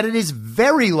 who said it is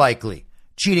very likely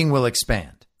cheating will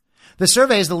expand. The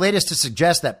survey is the latest to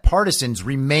suggest that partisans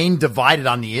remain divided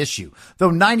on the issue,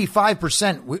 though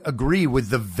 95% agree with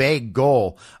the vague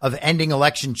goal of ending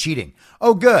election cheating.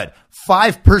 Oh, good.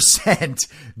 5%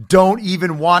 don't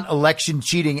even want election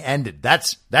cheating ended.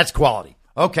 That's quality.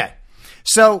 Okay.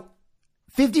 So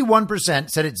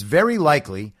 51% said it's very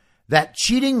likely that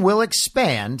cheating will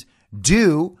expand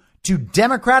due to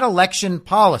Democrat election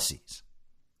policies.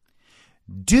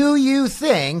 Do you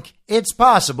think it's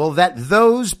possible that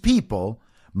those people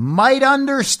might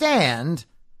understand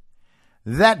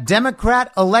that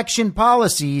Democrat election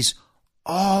policies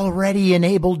already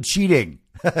enabled cheating?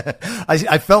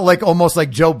 I felt like almost like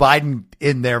Joe Biden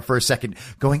in there for a second,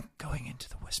 going into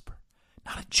the whisper.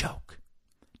 Not a joke.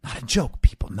 Not a joke,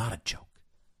 people. Not a joke.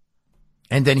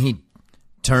 And then he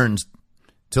turns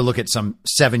to look at some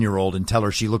 7-year-old and tell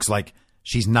her she looks like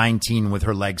she's 19 with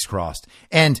her legs crossed.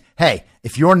 And hey,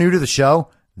 if you're new to the show,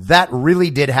 that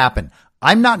really did happen.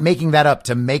 I'm not making that up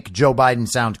to make Joe Biden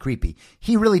sound creepy.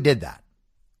 He really did that.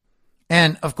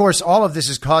 And of course, all of this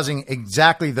is causing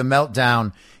exactly the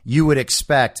meltdown you would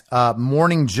expect.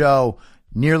 Morning Joe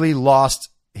nearly lost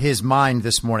his mind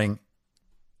this morning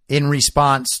in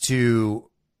response to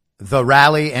the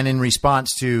rally and in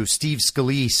response to Steve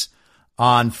Scalise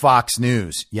on Fox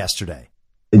News yesterday.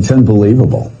 It's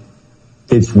unbelievable.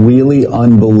 It's really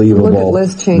unbelievable. Look at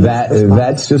Liz Cheney's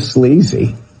That's just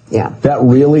sleazy. Yeah. That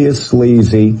really is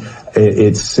sleazy.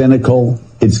 It's cynical.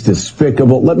 It's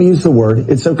despicable. Let me use the word.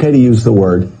 It's okay to use the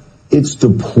word. It's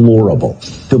deplorable.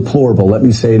 Deplorable. Let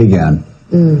me say it again.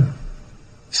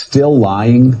 Still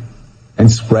lying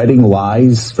and spreading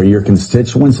lies for your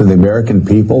constituents and the American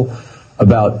people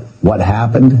about what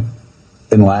happened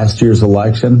in last year's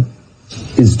election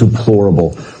is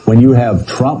deplorable. When you have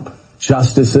Trump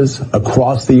justices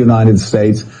across the United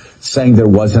States saying there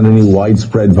wasn't any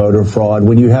widespread voter fraud,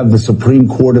 when you have the Supreme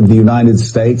Court of the United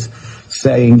States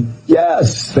saying,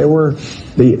 yes, there were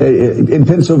in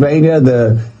Pennsylvania,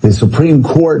 the Supreme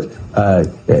Court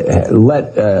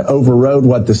overrode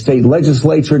what the state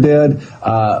legislature did.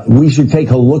 We should take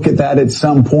a look at that at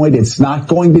some point. It's not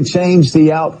going to change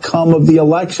the outcome of the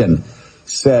election,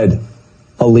 said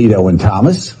Alito and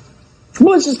Thomas.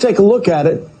 Well, let's just take a look at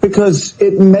it because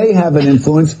it may have an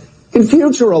influence in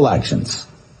future elections.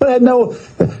 But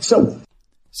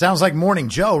sounds like Morning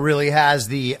Joe really has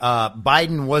the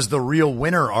Biden was the real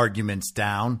winner arguments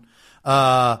down.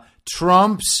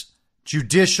 Trump's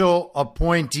judicial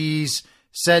appointees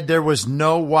said there was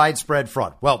no widespread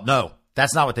fraud. Well, no,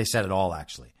 that's not what they said at all,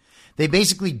 actually. They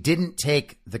basically didn't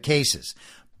take the cases.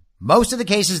 Most of the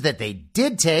cases that they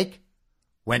did take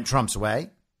went Trump's way,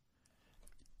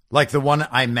 like the one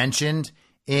I mentioned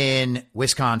in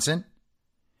Wisconsin.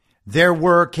 There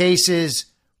were cases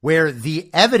where the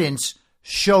evidence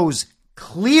shows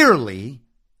clearly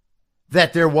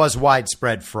that there was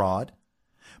widespread fraud,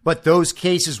 but those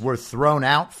cases were thrown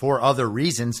out for other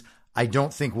reasons. I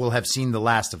don't think we'll have seen the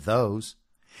last of those.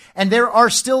 And there are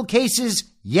still cases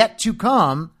yet to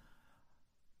come,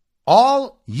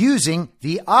 all using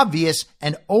the obvious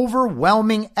and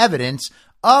overwhelming evidence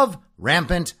of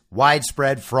rampant,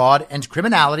 widespread fraud and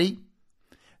criminality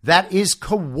that is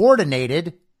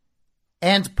coordinated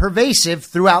and pervasive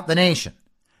throughout the nation.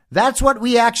 That's what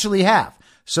we actually have.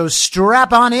 So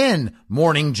strap on in,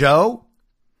 Morning Joe.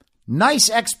 Nice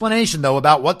explanation, though,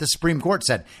 about what the Supreme Court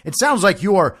said. It sounds like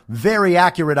you are very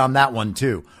accurate on that one,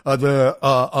 too. Justice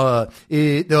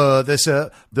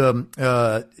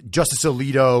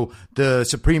Alito, the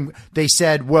Supreme, they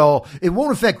said, well, it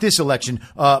won't affect this election,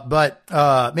 but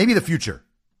maybe the future.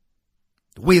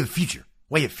 Way of the future.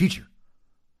 Way of the future.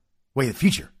 Way of the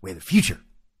future. Way of the future.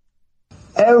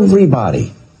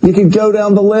 Everybody. You can go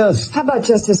down the list. How about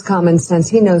just his common sense?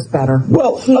 He knows better.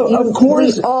 Well, of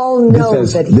course. We all know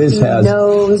that he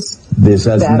knows This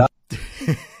has better.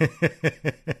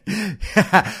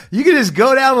 You can just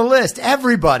go down the list.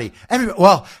 Everybody.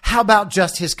 Well, how about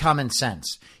just his common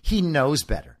sense? He knows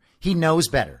better. He knows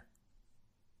better.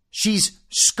 She's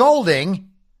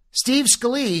scolding Steve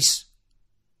Scalise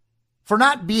for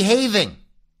not behaving.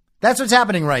 That's what's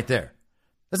happening right there.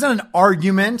 That's not an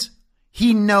argument.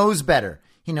 He knows better.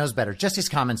 He knows better. Just his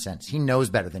common sense. He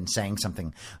knows better than saying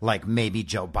something like maybe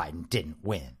Joe Biden didn't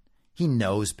win. He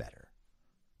knows better.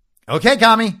 Okay,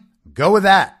 Kami, go with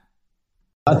that.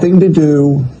 Nothing to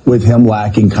do with him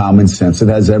lacking common sense. It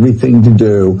has everything to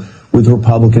do with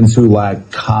Republicans who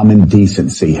lack common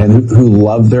decency and who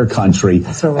love their country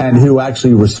and who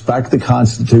actually respect the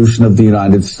Constitution of the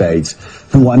United States,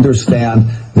 who understand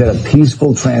that a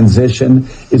peaceful transition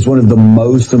is one of the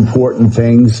most important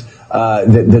things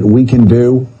that we can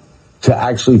do to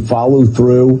actually follow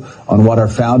through on what our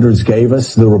founders gave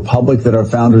us, the republic that our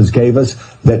founders gave us,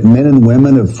 that men and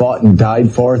women have fought and died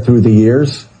for through the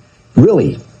years.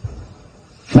 Really,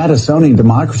 Madisonian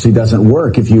democracy doesn't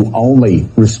work if you only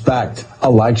respect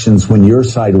elections when your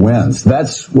side wins.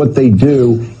 That's what they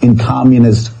do in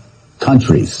communist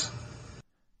countries.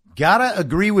 Gotta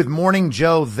agree with Morning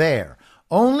Joe there.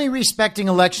 Only respecting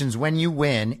elections when you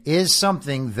win is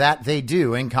something that they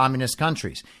do in communist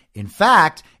countries. In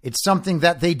fact, it's something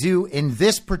that they do in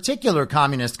this particular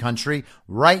communist country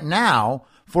right now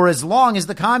for as long as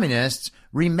the communists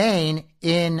remain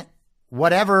in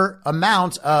whatever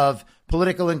amount of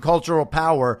political and cultural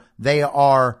power they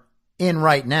are in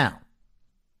right now.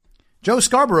 Joe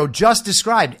Scarborough just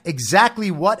described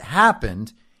exactly what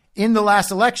happened in the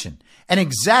last election and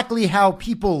exactly how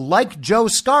people like Joe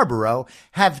Scarborough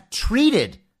have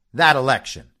treated that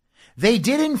election. They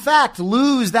did, in fact,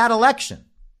 lose that election.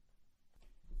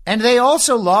 And they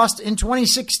also lost in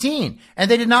 2016, and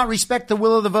they did not respect the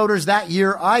will of the voters that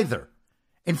year either.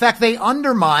 In fact, they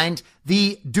undermined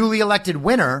the duly elected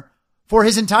winner for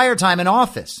his entire time in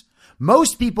office.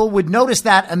 Most people would notice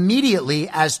that immediately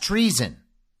as treason.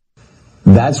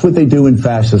 That's what they do in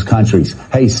fascist countries.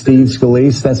 Hey, Steve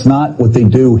Scalise, that's not what they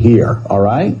do here. All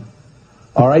right?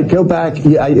 All right, go back.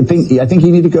 I think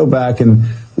you need to go back and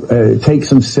take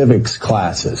some civics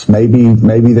classes. Maybe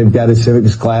they've got a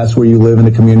civics class where you live in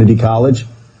a community college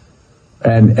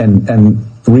and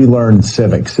relearn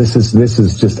civics. This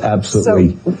is just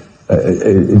absolutely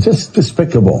just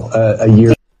despicable. A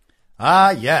year.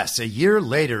 Yes, a year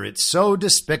later, it's so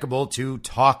despicable to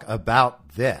talk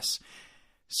about this.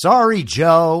 Sorry,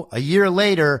 Joe, a year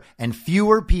later, and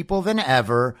fewer people than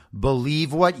ever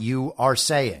believe what you are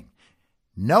saying.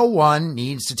 No one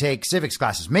needs to take civics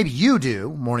classes. Maybe you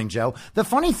do, Morning Joe. The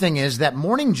funny thing is that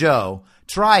Morning Joe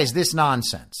tries this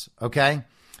nonsense, okay?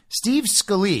 Steve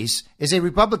Scalise is a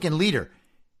Republican leader.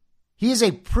 He is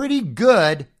a pretty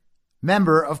good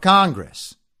member of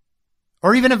Congress,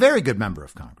 or even a very good member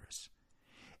of Congress.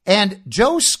 And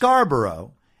Joe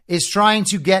Scarborough is trying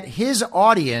to get his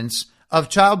audience of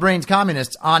child-brained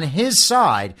communists on his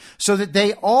side so that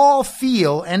they all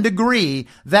feel and agree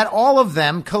that all of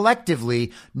them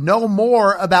collectively know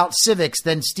more about civics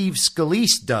than Steve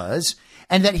Scalise does,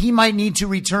 and that he might need to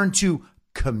return to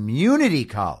community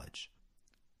college.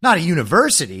 Not a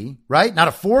university, right? Not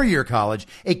a 4-year college,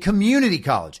 a community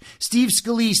college. Steve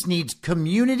Scalise needs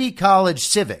community college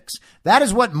civics. That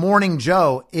is what Morning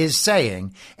Joe is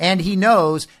saying. And he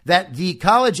knows that the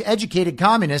college educated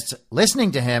communists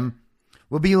listening to him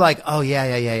will be like, oh,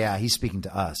 yeah. He's speaking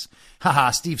to us. Haha,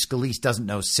 Steve Scalise doesn't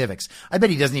know civics. I bet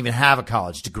he doesn't even have a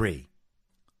college degree.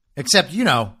 Except,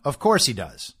 of course he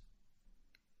does.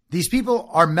 These people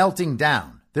are melting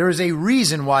down. There is a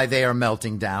reason why they are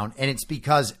melting down, and it's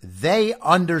because they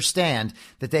understand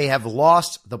that they have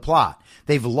lost the plot.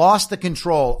 They've lost the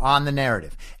control on the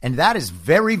narrative. And that is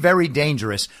very, very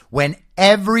dangerous when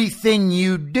everything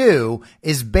you do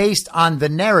is based on the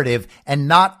narrative and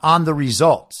not on the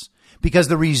results. Because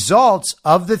the results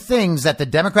of the things that the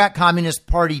Democrat Communist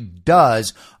Party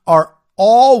does are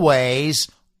always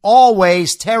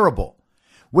terrible.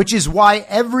 Which is why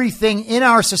everything in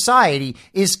our society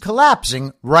is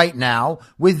collapsing right now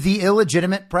with the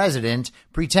illegitimate president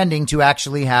pretending to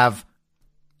actually have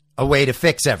a way to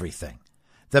fix everything.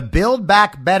 The Build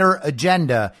Back Better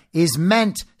agenda is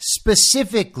meant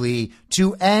specifically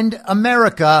to end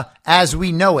America as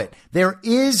we know it. There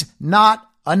is not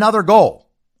another goal,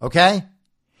 okay?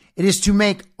 It is to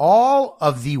make all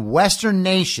of the Western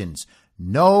nations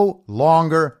no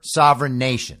longer sovereign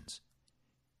nations,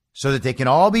 so that they can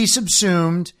all be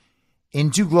subsumed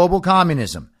into global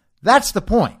communism. That's the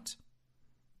point.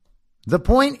 The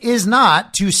point is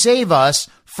not to save us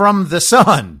from the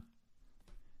sun.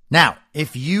 Now,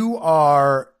 if you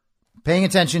are paying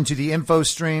attention to the info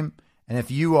stream, and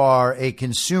if you are a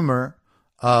consumer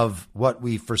of what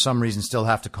we, for some reason, still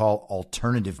have to call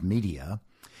alternative media,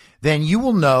 then you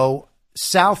will know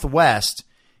Southwest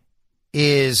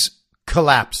is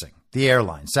collapsing. The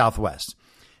airline, Southwest.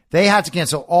 They had to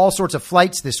cancel all sorts of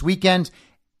flights this weekend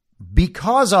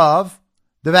because of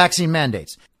the vaccine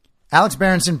mandates. Alex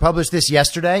Berenson published this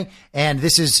yesterday, and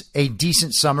this is a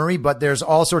decent summary, but there's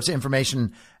all sorts of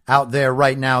information out there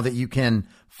right now that you can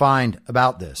find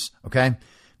about this, okay?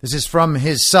 This is from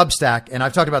his Substack, and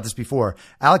I've talked about this before.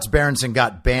 Alex Berenson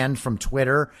got banned from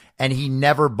Twitter, and he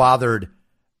never bothered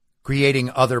creating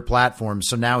other platforms,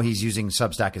 so now he's using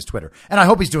Substack as Twitter. And I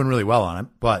hope he's doing really well on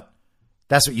it, but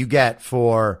that's what you get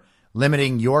for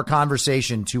limiting your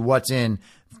conversation to what's in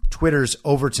Twitter's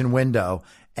Overton window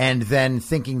and then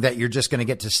thinking that you're just going to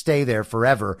get to stay there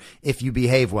forever if you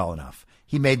behave well enough.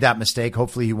 He made that mistake.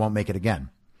 Hopefully he won't make it again.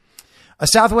 A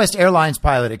Southwest Airlines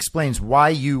pilot explains why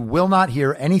you will not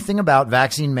hear anything about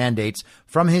vaccine mandates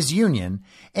from his union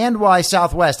and why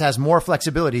Southwest has more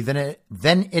flexibility than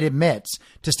it admits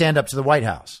to stand up to the White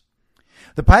House.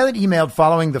 The pilot emailed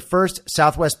following the first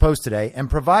Southwest post today and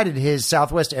provided his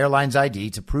Southwest Airlines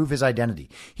ID to prove his identity.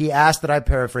 He asked that I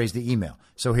paraphrase the email.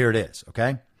 So here it is,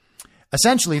 okay?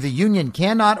 Essentially, the union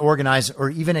cannot organize or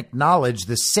even acknowledge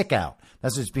the sick out.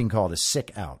 That's what it's being called, a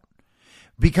sick out.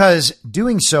 Because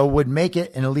doing so would make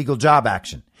it an illegal job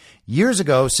action. Years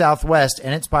ago, Southwest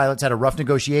and its pilots had a rough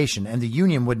negotiation, and the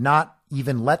union would not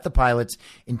even let the pilots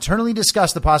internally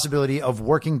discuss the possibility of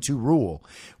working to rule,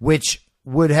 which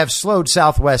would have slowed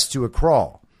Southwest to a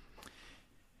crawl.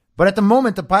 But at the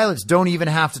moment, the pilots don't even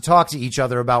have to talk to each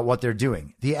other about what they're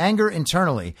doing. The anger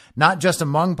internally, not just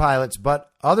among pilots, but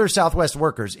other Southwest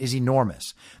workers, is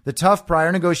enormous. The tough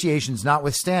prior negotiations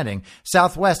notwithstanding,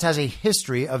 Southwest has a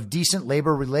history of decent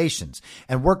labor relations,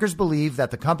 and workers believe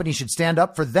that the company should stand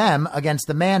up for them against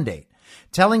the mandate.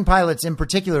 Telling pilots in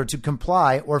particular to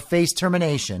comply or face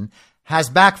termination has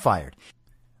backfired.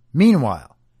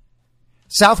 Meanwhile,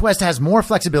 Southwest has more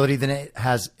flexibility than it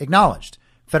has acknowledged.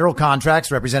 Federal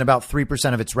contracts represent about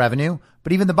 3% of its revenue,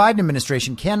 but even the Biden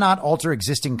administration cannot alter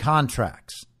existing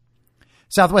contracts.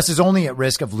 Southwest is only at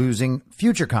risk of losing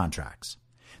future contracts.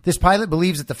 This pilot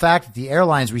believes that the fact that the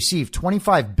airlines received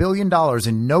 $25 billion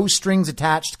in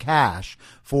no-strings-attached cash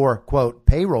for, quote,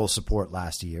 payroll support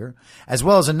last year, as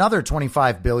well as another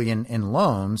 $25 billion in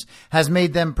loans, has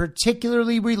made them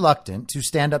particularly reluctant to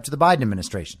stand up to the Biden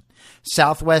administration.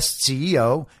 Southwest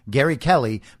CEO Gary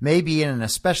Kelly may be in an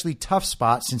especially tough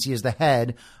spot since he is the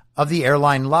head of the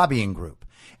airline lobbying group.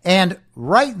 And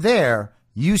right there,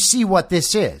 you see what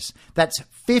this is. That's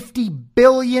 $50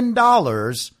 billion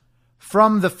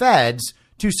from the feds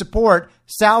to support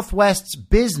Southwest's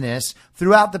business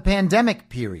throughout the pandemic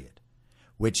period,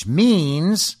 which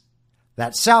means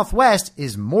that Southwest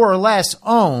is more or less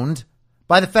owned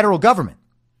by the federal government.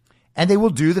 And they will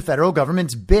do the federal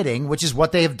government's bidding, which is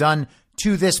what they have done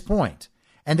to this point.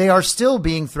 And they are still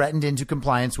being threatened into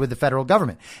compliance with the federal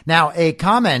government. Now, a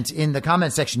comment in the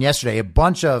comment section yesterday, a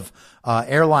bunch of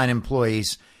airline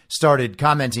employees started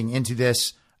commenting into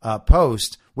this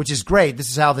post which is great. This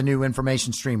is how the new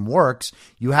information stream works.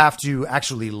 You have to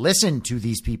actually listen to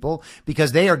these people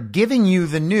because they are giving you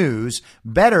the news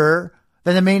better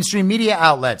than the mainstream media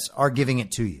outlets are giving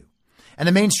it to you. And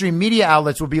the mainstream media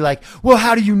outlets will be like, well,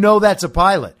 how do you know that's a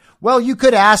pilot? Well, you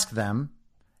could ask them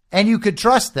and you could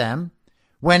trust them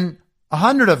when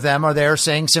 100 of them are there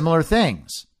saying similar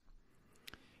things.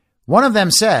 One of them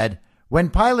said, when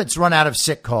pilots run out of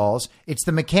sick calls, it's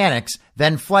the mechanics,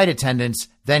 then flight attendants,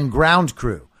 then ground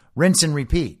crew. Rinse and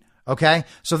repeat. Okay?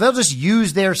 So they'll just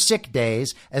use their sick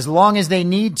days as long as they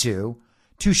need to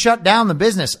shut down the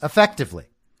business effectively.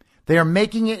 They are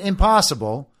making it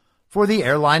impossible for the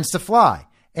airlines to fly.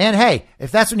 And hey,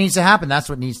 if that's what needs to happen, that's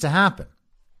what needs to happen.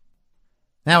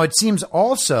 Now, it seems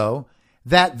also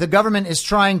that the government is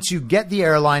trying to get the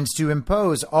airlines to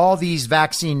impose all these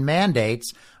vaccine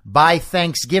mandates by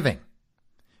Thanksgiving.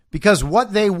 Because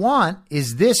what they want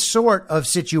is this sort of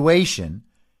situation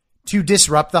to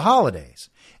disrupt the holidays.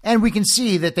 And we can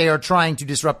see that they are trying to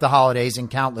disrupt the holidays in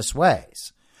countless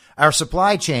ways. Our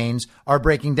supply chains are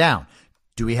breaking down.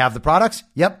 Do we have the products?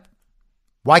 Yep.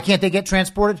 Why can't they get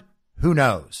transported? Who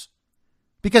knows?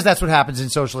 Because that's what happens in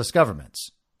socialist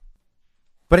governments.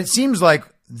 But it seems like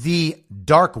the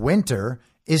dark winter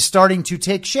is starting to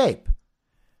take shape.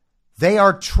 They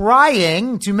are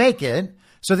trying to make it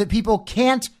so that people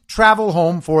can't travel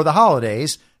home for the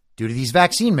holidays due to these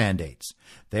vaccine mandates.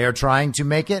 They are trying to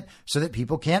make it so that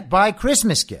people can't buy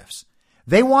Christmas gifts.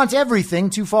 They want everything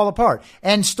to fall apart.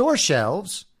 And store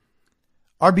shelves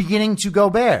are beginning to go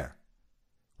bare.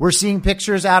 We're seeing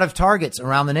pictures out of Targets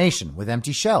around the nation with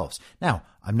empty shelves. Now,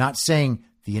 I'm not saying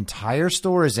the entire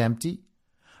store is empty.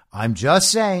 I'm just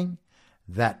saying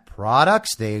that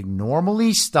products they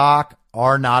normally stock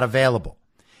are not available.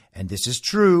 And this is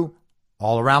true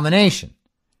all around the nation.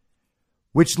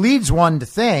 Which leads one to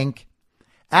think,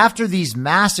 after these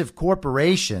massive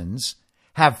corporations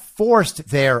have forced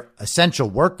their essential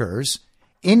workers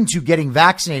into getting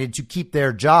vaccinated to keep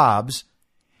their jobs,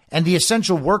 and the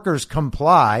essential workers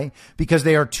comply because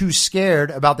they are too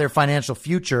scared about their financial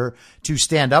future to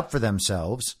stand up for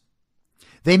themselves,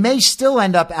 they may still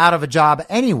end up out of a job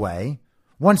anyway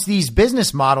once these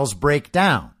business models break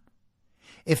down.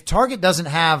 If Target doesn't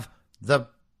have the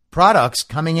products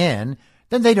coming in,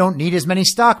 then they don't need as many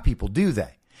stock people, do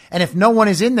they? And if no one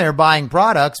is in there buying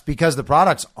products because the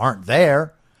products aren't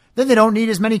there, then they don't need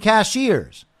as many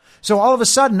cashiers. So all of a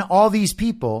sudden, all these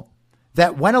people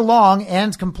that went along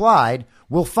and complied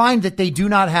will find that they do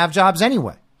not have jobs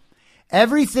anyway.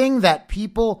 Everything that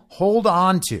people hold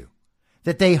on to,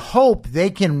 that they hope they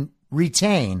can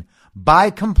retain by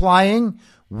complying,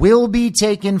 will be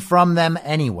taken from them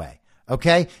anyway.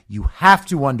 Okay? You have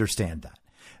to understand that.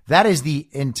 That is the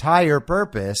entire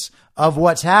purpose of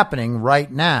what's happening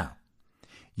right now.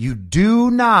 You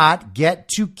do not get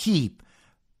to keep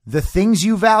the things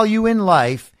you value in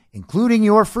life, including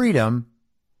your freedom,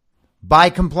 by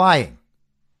complying.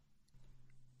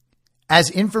 As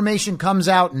information comes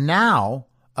out now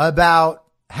about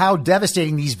how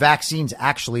devastating these vaccines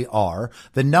actually are,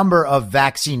 the number of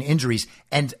vaccine injuries,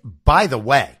 and by the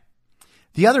way,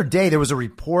 the other day there was a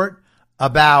report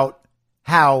about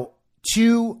how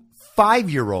 2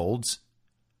 5-year-olds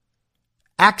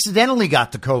accidentally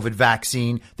got the COVID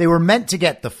vaccine. They were meant to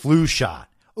get the flu shot.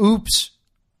 Oops.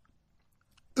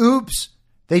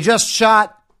 They just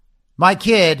shot my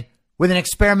kid with an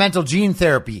experimental gene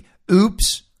therapy.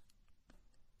 Oops.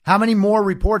 How many more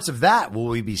reports of that will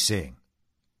we be seeing?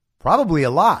 Probably a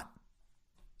lot.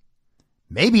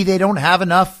 Maybe they don't have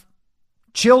enough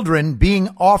children being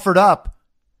offered up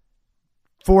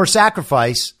for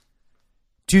sacrifice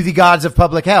to the gods of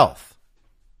public health.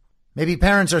 Maybe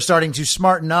parents are starting to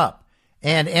smarten up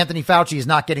and Anthony Fauci is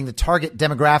not getting the target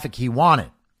demographic he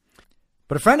wanted.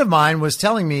 But a friend of mine was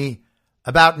telling me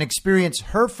about an experience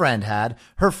her friend had.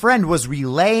 Her friend was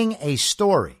relaying a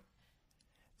story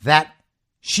that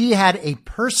she had a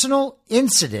personal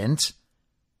incident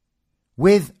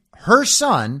with her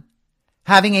son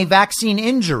having a vaccine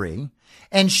injury,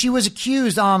 and she was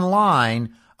accused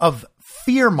online of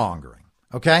fear-mongering.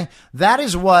 Okay? That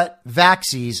is what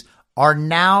vaxies are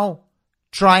now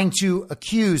trying to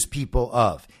accuse people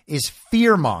of, is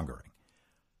fear-mongering.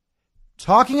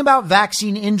 Talking about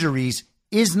vaccine injuries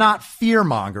is not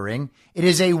fear-mongering. It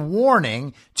is a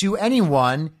warning to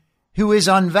anyone who is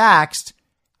unvaxxed.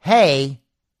 Hey,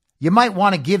 you might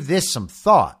want to give this some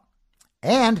thought.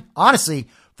 And honestly,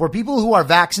 for people who are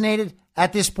vaccinated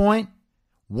at this point,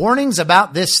 warnings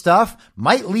about this stuff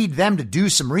might lead them to do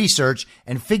some research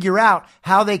and figure out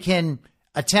how they can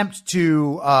attempt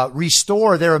to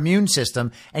restore their immune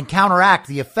system and counteract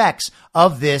the effects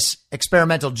of this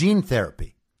experimental gene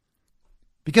therapy.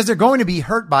 because they're going to be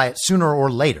hurt by it sooner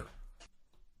or later.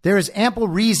 There is ample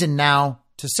reason now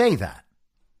to say that.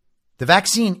 The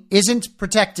vaccine isn't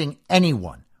protecting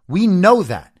anyone. We know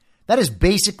that. That is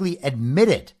basically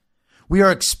admitted. We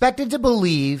are expected to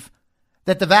believe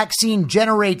that the vaccine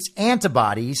generates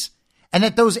antibodies and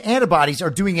that those antibodies are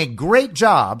doing a great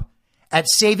job at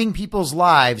saving people's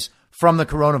lives from the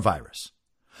coronavirus.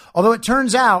 Although it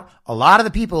turns out a lot of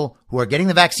the people who are getting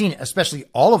the vaccine, especially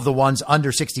all of the ones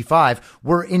under 65,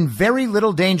 were in very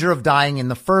little danger of dying in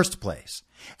the first place.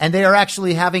 And they are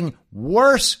actually having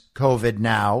worse COVID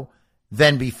now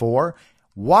than before,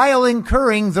 while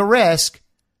incurring the risk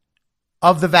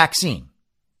of the vaccine.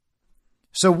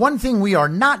 So one thing we are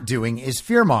not doing is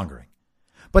fear-mongering.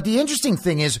 But the interesting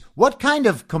thing is, what kind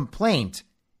of complaint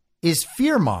is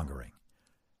fear-mongering?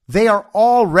 They are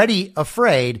already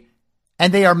afraid,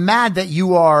 and they are mad that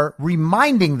you are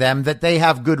reminding them that they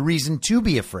have good reason to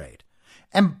be afraid.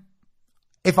 And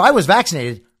if I was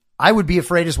vaccinated, I would be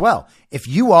afraid as well. If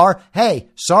you are, hey,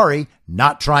 sorry,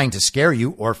 not trying to scare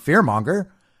you or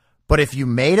fearmonger, but if you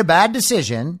made a bad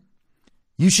decision,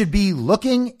 you should be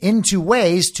looking into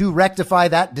ways to rectify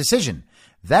that decision.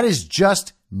 That is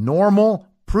just normal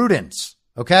prudence,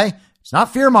 okay? It's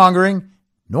not fear-mongering,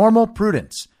 normal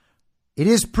prudence. It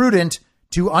is prudent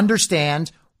to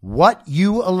understand what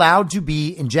you allowed to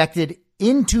be injected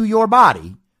into your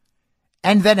body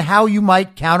and then how you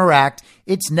might counteract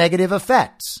its negative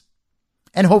effects.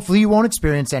 And hopefully you won't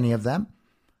experience any of them.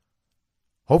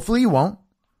 Hopefully you won't.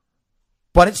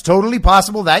 But it's totally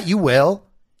possible that you will.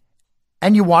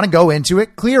 And you want to go into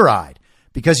it clear-eyed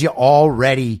because you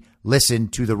already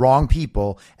listened to the wrong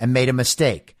people and made a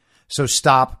mistake. So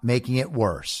stop making it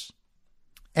worse.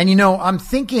 And you know, I'm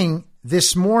thinking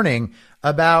this morning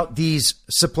about these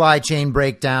supply chain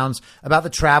breakdowns, about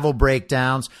the travel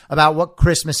breakdowns, about what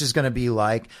Christmas is going to be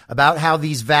like, about how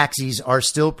these vaxies are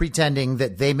still pretending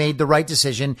that they made the right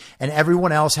decision and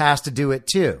everyone else has to do it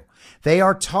too. They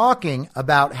are talking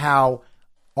about how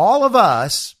all of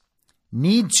us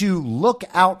need to look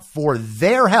out for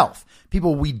their health.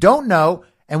 People we don't know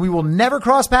and we will never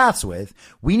cross paths with.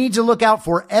 We need to look out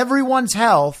for everyone's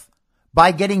health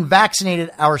by getting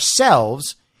vaccinated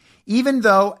ourselves, even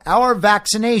though our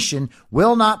vaccination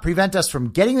will not prevent us from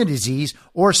getting the disease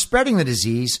or spreading the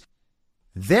disease,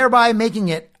 thereby making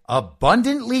it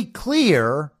abundantly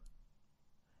clear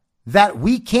that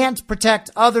we can't protect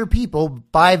other people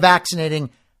by vaccinating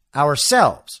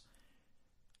ourselves.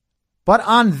 But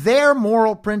on their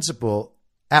moral principle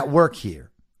at work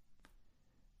here,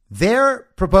 they're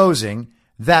proposing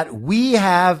that we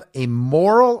have a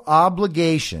moral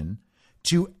obligation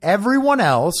to everyone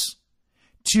else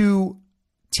to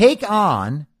take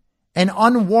on an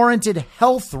unwarranted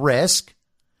health risk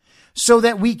so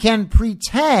that we can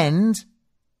pretend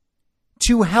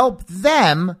to help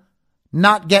them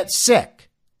not get sick,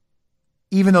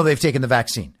 even though they've taken the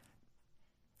vaccine.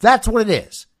 That's what it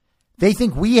is. They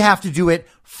think we have to do it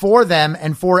for them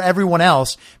and for everyone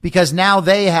else because now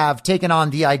they have taken on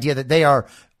the idea that they are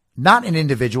not an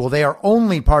individual. They are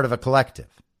only part of a collective.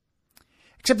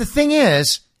 Except the thing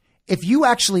is, if you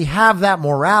actually have that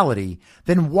morality,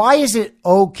 then why is it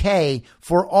okay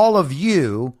for all of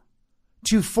you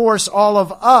to force all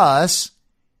of us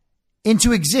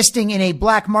into existing in a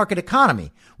black market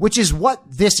economy, which is what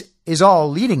this is all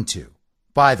leading to,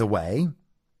 by the way?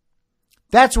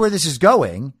 That's where this is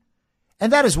going,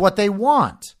 and that is what they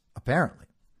want, apparently.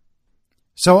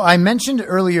 So I mentioned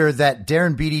earlier that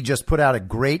Darren Beattie just put out a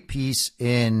great piece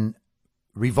in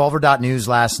Revolver.news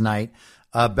last night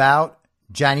about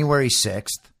January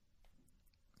 6th,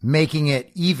 making it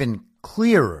even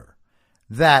clearer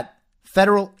that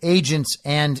federal agents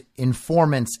and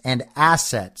informants and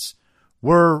assets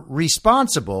were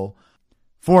responsible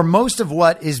for most of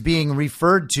what is being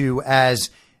referred to as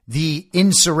the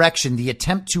insurrection, the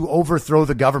attempt to overthrow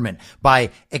the government by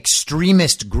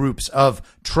extremist groups of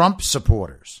Trump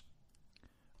supporters.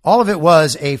 All of it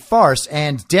was a farce,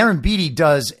 and Darren Beattie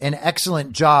does an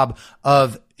excellent job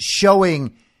of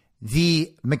showing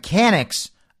the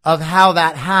mechanics of how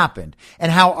that happened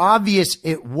and how obvious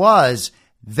it was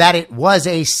that it was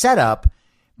a setup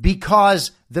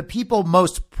because the people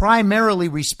most primarily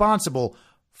responsible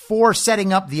for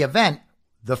setting up the event,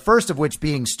 the first of which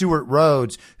being Stuart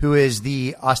Rhodes, who is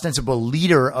the ostensible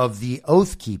leader of the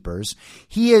Oath Keepers,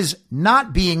 he is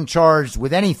not being charged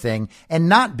with anything and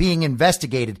not being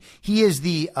investigated. He is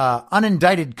the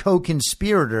unindicted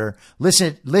co-conspirator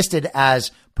listed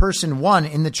as person one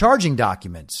in the charging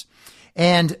documents.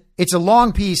 And it's a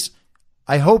long piece.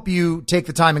 I hope you take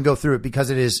the time and go through it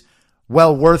because it is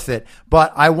well worth it.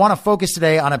 But I want to focus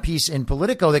today on a piece in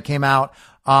Politico that came out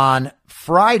on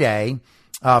Friday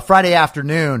Friday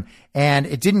afternoon, and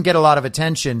it didn't get a lot of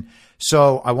attention,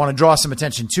 so I want to draw some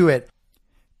attention to it.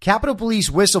 Capitol Police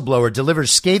whistleblower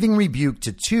delivers scathing rebuke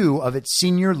to 2 of its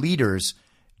senior leaders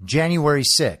January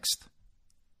 6th.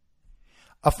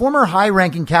 A former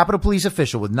high-ranking Capitol Police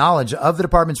official with knowledge of the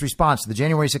department's response to the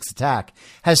January 6th attack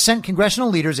has sent congressional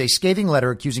leaders a scathing letter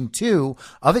accusing 2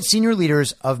 of its senior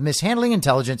leaders of mishandling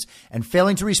intelligence and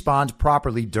failing to respond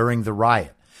properly during the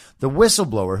riot. The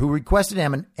whistleblower, who requested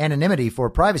anonymity for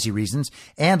privacy reasons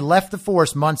and left the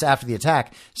force months after the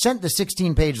attack, sent the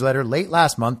 16-page letter late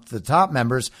last month to the top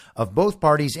members of both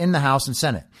parties in the House and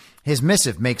Senate. His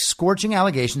missive makes scorching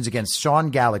allegations against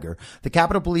Sean Gallagher, the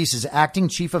Capitol Police's acting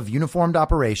chief of uniformed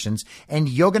operations, and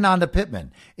Yogananda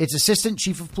Pittman, its assistant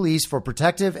chief of police for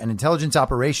protective and intelligence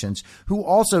operations, who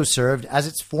also served as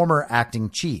its former acting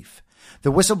chief.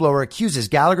 The whistleblower accuses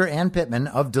Gallagher and Pittman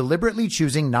of deliberately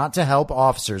choosing not to help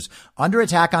officers under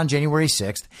attack on January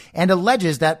 6th and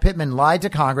alleges that Pittman lied to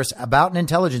Congress about an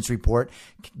intelligence report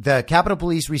the Capitol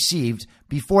Police received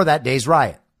before that day's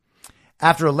riot.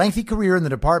 After a lengthy career in the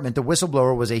department, the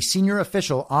whistleblower was a senior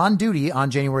official on duty on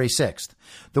January 6th.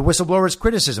 The whistleblower's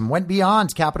criticism went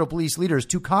beyond Capitol Police leaders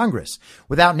to Congress.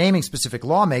 Without naming specific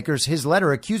lawmakers, his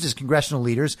letter accuses congressional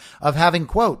leaders of having,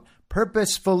 quote,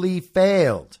 purposefully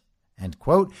failed, end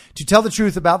quote, to tell the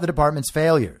truth about the department's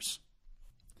failures.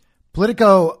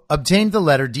 Politico obtained the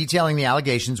letter detailing the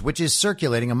allegations, which is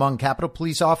circulating among Capitol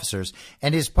Police officers,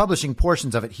 and is publishing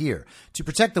portions of it here. To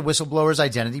protect the whistleblower's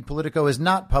identity, Politico is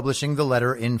not publishing the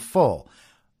letter in full.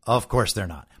 Of course they're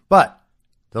not. But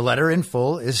the letter in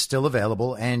full is still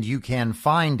available, and you can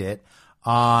find it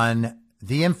on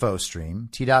the info stream,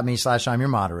 t.me/I'm your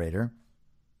moderator,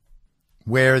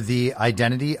 where the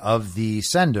identity of the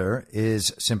sender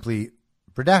is simply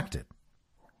redacted.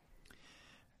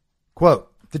 Quote,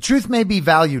 the truth may be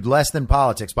valued less than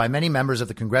politics by many members of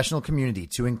the congressional community,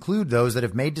 to include those that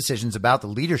have made decisions about the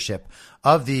leadership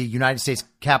of the United States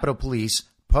Capitol Police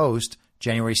post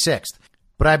January 6th.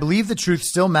 But I believe the truth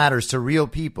still matters to real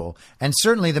people, and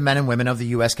certainly the men and women of the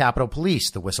U.S. Capitol Police,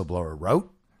 the whistleblower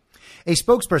wrote. A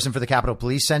spokesperson for the Capitol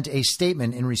Police sent a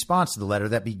statement in response to the letter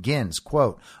that begins,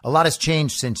 quote, a lot has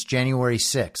changed since January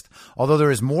 6th. Although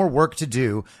there is more work to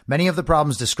do, many of the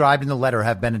problems described in the letter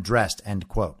have been addressed, end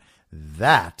quote.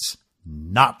 That's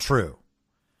not true.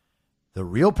 The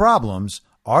real problems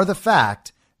are the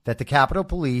fact that the Capitol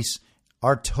Police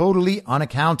are totally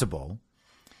unaccountable.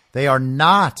 They are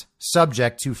not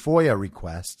subject to FOIA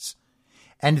requests,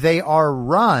 and they are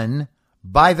run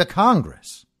by the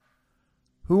Congress,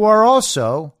 who are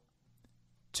also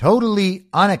totally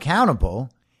unaccountable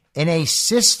in a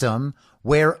system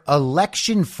where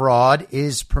election fraud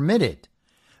is permitted.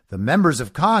 The members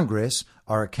of Congress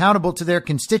are accountable to their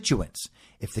constituents.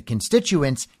 If the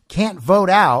constituents can't vote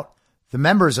out the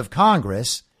members of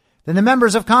Congress, then the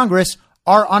members of Congress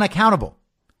are unaccountable.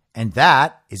 And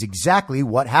that is exactly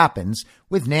what happens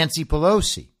with Nancy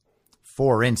Pelosi.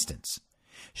 For instance,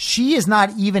 she is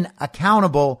not even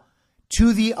accountable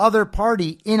to the other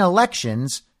party in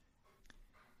elections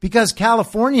because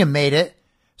California made it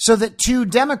so that 2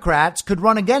 Democrats could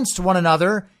run against one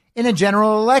another in a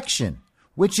general election,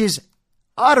 which is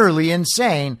utterly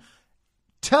insane,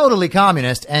 totally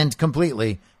communist, and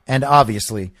completely and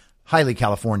obviously highly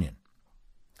Californian.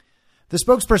 The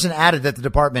spokesperson added that the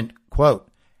department, quote,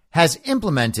 has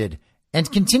implemented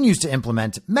and continues to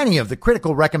implement many of the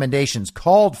critical recommendations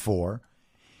called for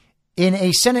in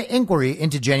a Senate inquiry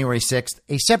into January 6th,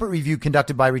 a separate review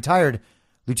conducted by retired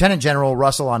Lieutenant General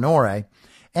Russell Honore,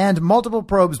 and multiple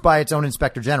probes by its own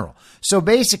Inspector General. So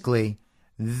basically,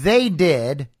 they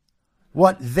did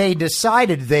what they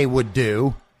decided they would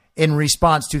do in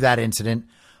response to that incident,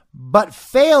 but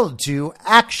failed to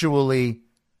actually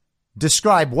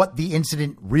describe what the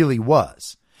incident really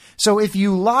was. So if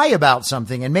you lie about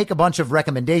something and make a bunch of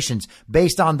recommendations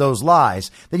based on those lies,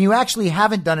 then you actually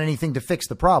haven't done anything to fix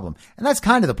the problem. And that's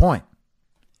kind of the point.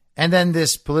 And then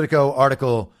this Politico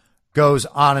article goes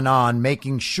on,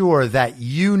 making sure that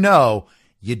you know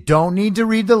you don't need to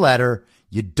read the letter.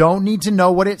 You don't need to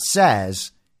know what it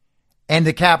says. And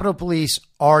the Capitol Police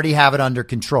already have it under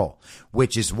control,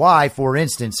 which is why, for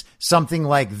instance, something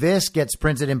like this gets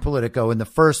printed in Politico in the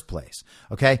first place.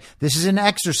 OK, this is an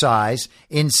exercise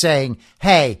in saying,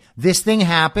 hey, this thing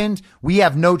happened. We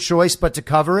have no choice but to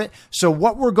cover it. So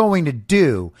what we're going to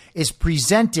do is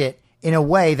present it in a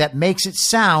way that makes it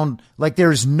sound like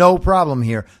there's no problem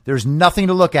here. There's nothing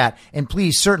to look at. And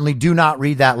please certainly do not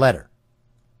read that letter.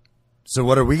 So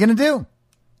what are we going to do?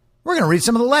 We're going to read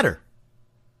some of the letter.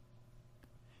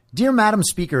 Dear Madam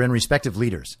Speaker and respective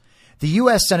leaders, The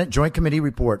U.S. Senate Joint Committee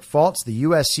report faults the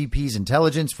USCP's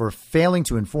intelligence for failing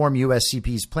to inform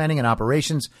USCP's planning and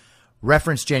operations,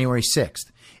 referenced January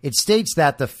 6th. It states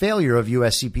that the failure of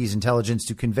USCP's intelligence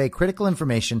to convey critical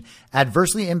information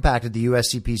adversely impacted the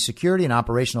USCP's security and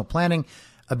operational planning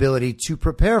ability to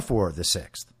prepare for the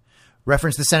 6th.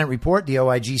 Reference the Senate report, the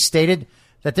OIG stated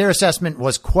that their assessment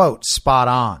was, quote, spot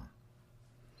on.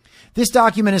 This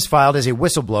document is filed as a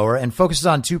whistleblower and focuses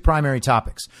on two primary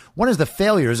topics. One is the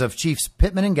failures of Chiefs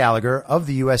Pittman and Gallagher of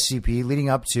the USCP leading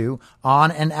up to,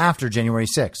 on, and after January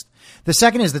 6th. The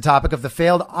second is the topic of the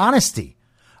failed honesty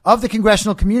of the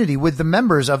congressional community with the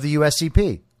members of the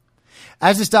USCP.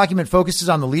 As this document focuses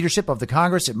on the leadership of the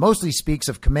Congress, it mostly speaks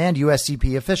of command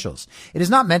USCP officials. It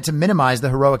is not meant to minimize the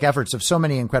heroic efforts of so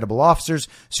many incredible officers,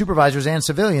 supervisors, and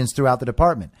civilians throughout the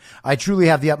department. I truly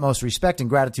have the utmost respect and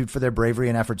gratitude for their bravery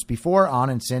and efforts before, on,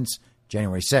 and since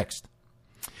January 6th.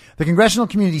 The congressional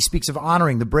community speaks of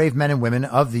honoring the brave men and women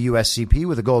of the USCP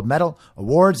with a gold medal,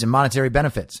 awards, and monetary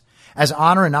benefits. As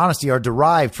honor and honesty are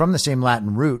derived from the same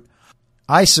Latin root,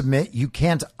 I submit you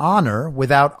can't honor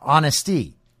without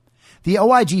honesty. The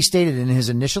OIG stated in his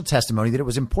initial testimony that it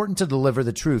was important to deliver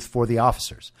the truth for the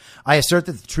officers. I assert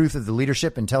that the truth of the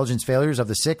leadership intelligence failures of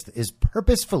the 6th is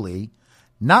purposefully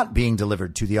not being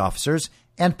delivered to the officers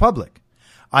and public.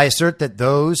 I assert that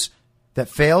those that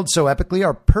failed so epically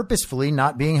are purposefully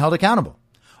not being held accountable.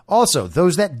 Also,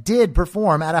 those that did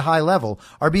perform at a high level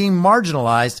are being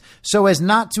marginalized so as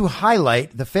not to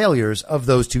highlight the failures of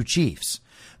those two chiefs.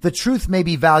 The truth may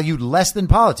be valued less than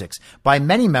politics by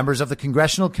many members of the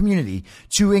congressional community,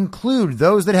 to include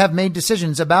those that have made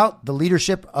decisions about the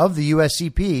leadership of the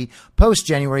USCP post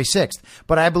January 6th.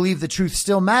 But I believe the truth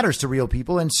still matters to real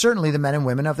people, and certainly the men and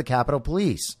women of the Capitol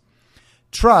Police.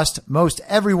 Trust, most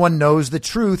everyone knows the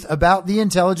truth about the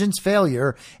intelligence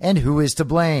failure and who is to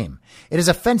blame. It is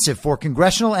offensive for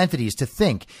congressional entities to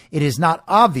think it is not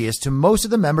obvious to most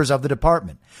of the members of the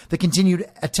department. The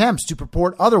continued attempts to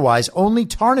purport otherwise only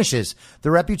tarnishes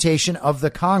the reputation of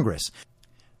the Congress.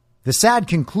 The sad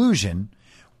conclusion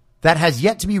that has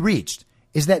yet to be reached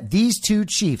is that these two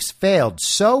chiefs failed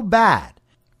so bad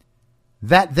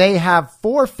that they have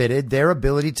forfeited their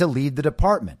ability to lead the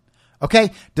department.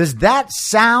 Okay, does that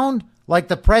sound like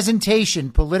the presentation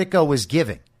Politico was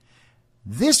giving?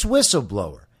 This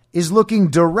whistleblower is looking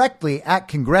directly at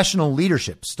congressional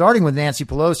leadership, starting with Nancy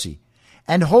Pelosi,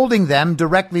 and holding them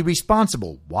directly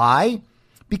responsible. Why?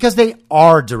 Because they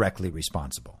are directly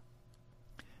responsible.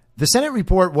 The Senate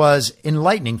report was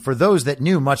enlightening for those that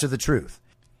knew much of the truth.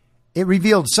 It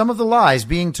revealed some of the lies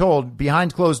being told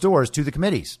behind closed doors to the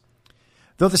committees.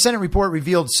 Though the Senate report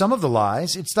revealed some of the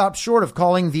lies, it stopped short of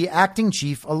calling the acting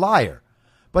chief a liar.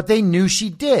 But they knew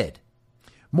she did.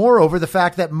 Moreover, the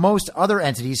fact that most other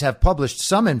entities have published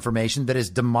some information that is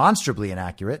demonstrably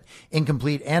inaccurate,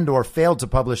 incomplete, and/or failed to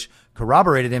publish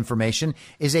corroborated information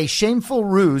is a shameful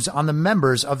ruse on the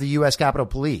members of the U.S. Capitol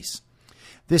Police.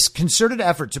 This concerted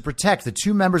effort to protect the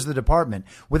two members of the department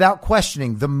without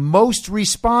questioning the most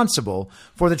responsible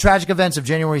for the tragic events of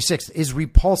January 6th is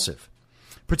repulsive.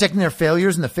 Protecting their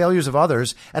failures and the failures of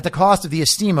others at the cost of the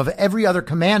esteem of every other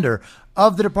commander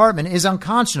of the department is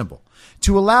unconscionable.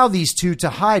 To allow these two to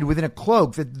hide within a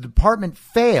cloak that the department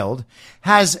failed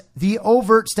has the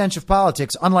overt stench of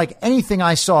politics unlike anything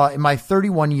I saw in my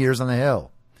 31 years on the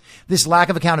Hill. This lack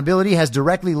of accountability has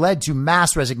directly led to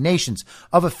mass resignations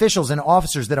of officials and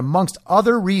officers that, amongst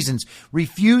other reasons,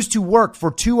 refuse to work for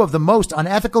two of the most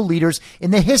unethical leaders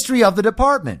in the history of the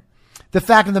department. The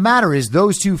fact of the matter is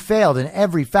those two failed in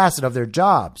every facet of their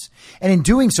jobs. And in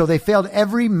doing so, they failed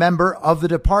every member of the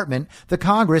department, the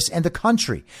Congress, and the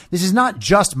country. This is not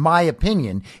just my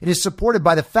opinion. It is supported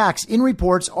by the facts in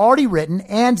reports already written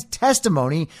and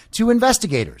testimony to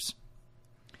investigators.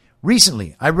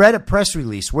 Recently, I read a press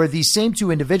release where these same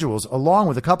two individuals, along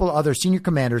with a couple of other senior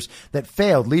commanders that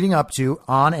failed leading up to,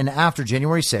 on, and after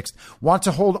January 6th, want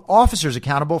to hold officers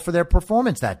accountable for their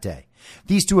performance that day.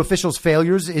 These two officials'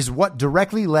 failures is what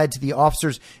directly led to the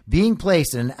officers being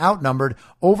placed in an outnumbered,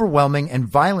 overwhelming, and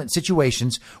violent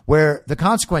situations where the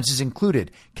consequences included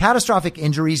catastrophic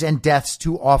injuries and deaths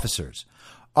to officers.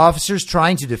 Officers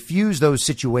trying to defuse those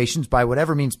situations by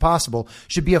whatever means possible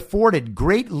should be afforded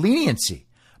great leniency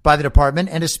by the department,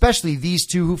 and especially these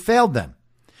two who failed them.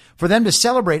 For them to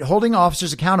celebrate holding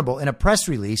officers accountable in a press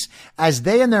release as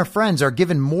they and their friends are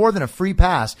given more than a free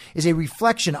pass is a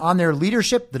reflection on their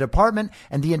leadership, the department,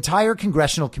 and the entire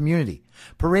congressional community.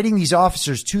 Parading these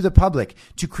officers to the public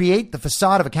to create the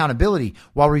facade of accountability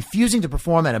while refusing to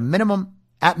perform at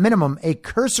minimum, a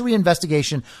cursory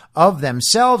investigation of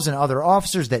themselves and other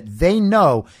officers that they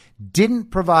know didn't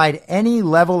provide any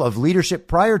level of leadership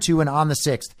prior to and on the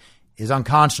 6th is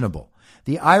unconscionable.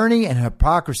 The irony and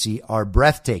hypocrisy are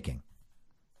breathtaking.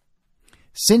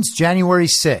 Since January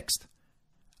 6th,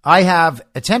 I have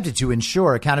attempted to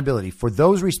ensure accountability for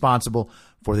those responsible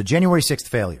for the January 6th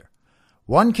failure.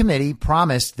 One committee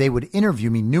promised they would interview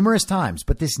me numerous times,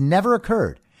 but this never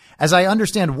occurred. As I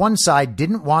understand, one side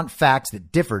didn't want facts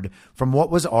that differed from what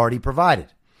was already provided.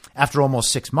 After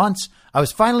almost 6 months, I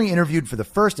was finally interviewed for the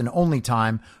first and only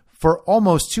time for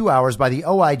almost 2 hours by the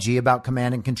OIG about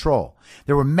command and control.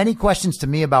 There were many questions to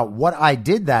me about what I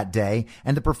did that day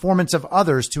and the performance of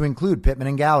others, to include Pittman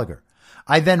and Gallagher.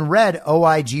 I then read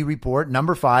OIG report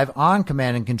number 5 on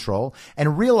command and control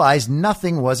and realized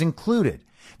nothing was included.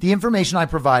 The information I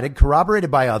provided, corroborated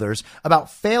by others,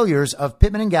 about failures of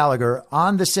Pittman and Gallagher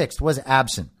on the 6th was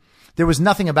absent. There was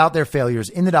nothing about their failures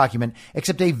in the document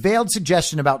except a veiled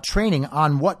suggestion about training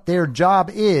on what their job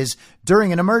is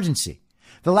during an emergency.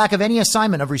 The lack of any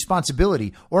assignment of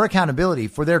responsibility or accountability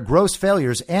for their gross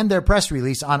failures and their press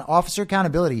release on officer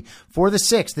accountability for the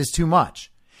 6th is too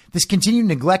much. This continued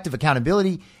neglect of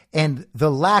accountability and the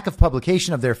lack of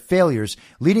publication of their failures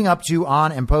leading up to,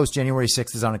 on, and post January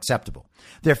 6th is unacceptable.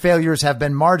 Their failures have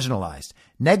been marginalized,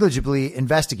 negligibly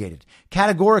investigated,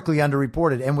 categorically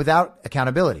underreported, and without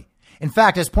accountability. In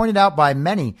fact, as pointed out by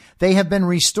many, they have been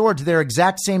restored to their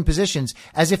exact same positions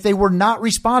as if they were not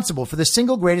responsible for the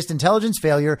single greatest intelligence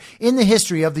failure in the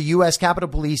history of the U.S. Capitol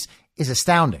Police is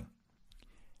astounding.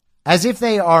 As if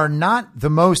they are not the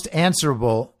most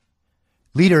answerable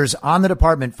leaders on the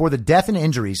department for the death and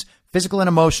injuries, physical and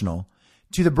emotional,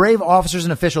 to the brave officers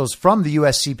and officials from the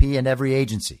USCP and every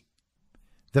agency.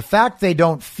 The fact they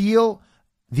don't feel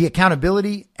the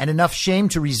accountability and enough shame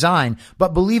to resign,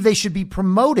 but believe they should be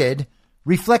promoted,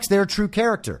 reflects their true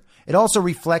character. It also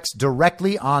reflects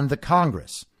directly on the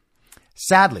Congress.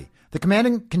 Sadly, the command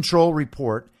and control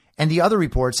report and the other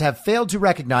reports have failed to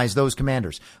recognize those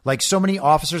commanders, like so many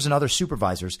officers and other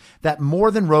supervisors, that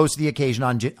more than rose to the occasion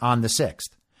on the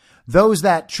 6th. Those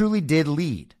that truly did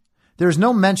lead. There is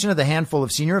no mention of the handful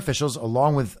of senior officials,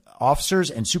 along with officers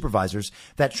and supervisors,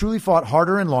 that truly fought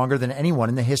harder and longer than anyone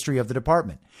in the history of the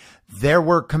department. There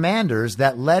were commanders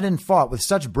that led and fought with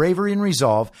such bravery and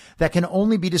resolve that can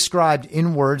only be described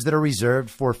in words that are reserved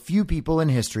for few people in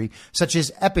history, such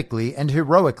as epically and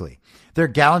heroically. Their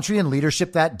gallantry and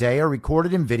leadership that day are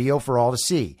recorded in video for all to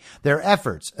see. Their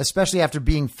efforts, especially after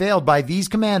being failed by these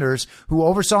commanders who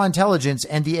oversaw intelligence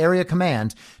and the area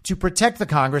command, to protect the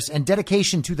Congress and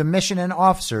dedication to the mission and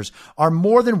officers, are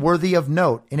more than worthy of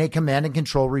note in a command and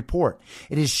control report.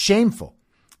 It is shameful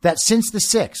that since the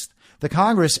 6th, the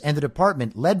Congress and the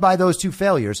department, led by those two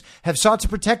failures, have sought to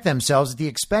protect themselves at the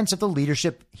expense of the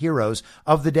leadership heroes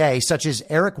of the day, such as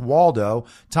Eric Waldo,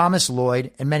 Thomas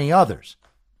Lloyd, and many others.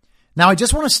 Now, I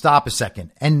just want to stop a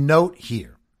second and note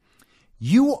here.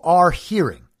 You are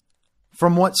hearing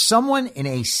from what someone in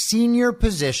a senior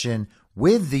position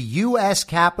with the U.S.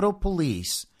 Capitol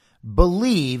Police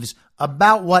believes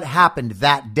about what happened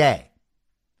that day.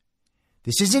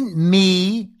 This isn't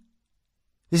me.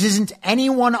 This isn't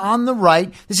anyone on the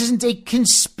right. This isn't a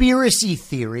conspiracy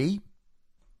theory.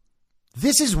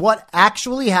 This is what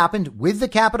actually happened with the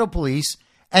Capitol Police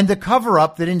and the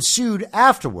cover-up that ensued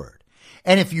afterward.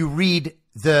 And if you read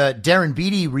the Darren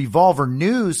Beattie Revolver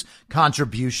News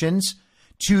contributions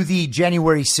to the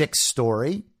January 6th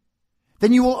story,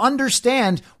 then you will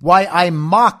understand why I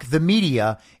mock the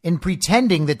media in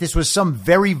pretending that this was some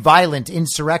very violent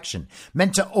insurrection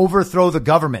meant to overthrow the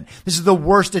government. This is the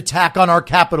worst attack on our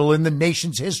capital in the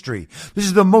nation's history. This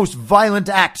is the most violent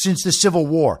act since the Civil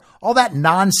War. All that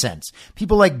nonsense.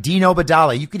 People like Dean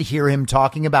Obeidallah, you could hear him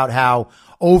talking about how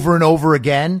over and over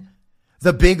again,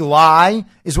 the big lie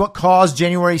is what caused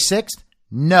January 6th.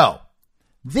 No,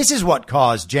 this is what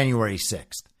caused January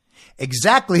 6th.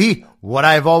 Exactly what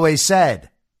I've always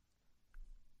said.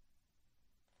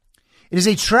 It is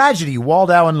a tragedy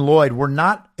Waldo and Lloyd were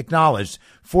not acknowledged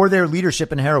for their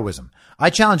leadership and heroism.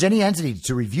 I challenge any entity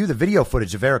to review the video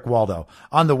footage of Eric Waldo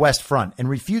on the West Front and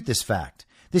refute this fact.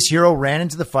 This hero ran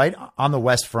into the fight on the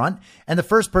West Front, and the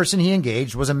first person he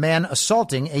engaged was a man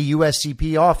assaulting a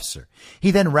USCP officer.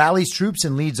 He then rallies troops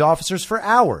and leads officers for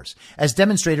hours as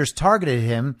demonstrators targeted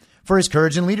him for his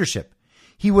courage and leadership.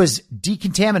 He was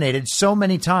decontaminated so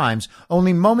many times,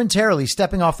 only momentarily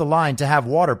stepping off the line to have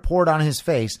water poured on his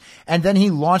face, and then he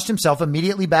launched himself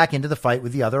immediately back into the fight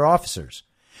with the other officers.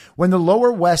 When the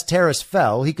lower West Terrace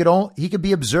fell, he could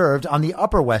be observed on the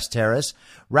upper West Terrace,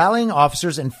 rallying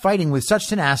officers and fighting with such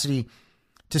tenacity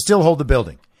to still hold the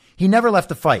building. He never left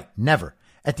the fight, never.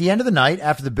 At the end of the night,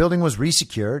 after the building was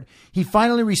resecured, he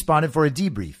finally responded for a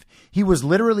debrief. He was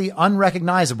literally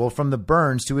unrecognizable from the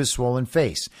burns to his swollen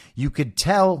face. You could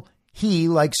tell He,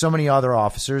 like so many other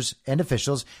officers and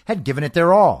officials, had given it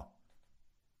their all.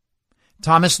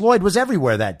 Thomas Lloyd was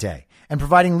everywhere that day and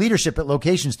providing leadership at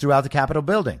locations throughout the Capitol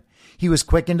building. He was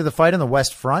quick into the fight on the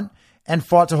West Front and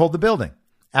fought to hold the building.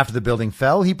 After the building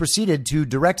fell, he proceeded to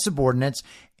direct subordinates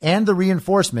and the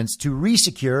reinforcements to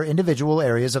resecure individual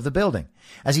areas of the building.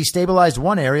 As he stabilized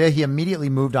one area, he immediately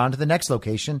moved on to the next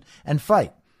location and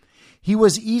fight. He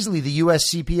was easily the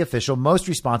USCP official most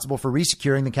responsible for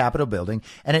resecuring the Capitol building,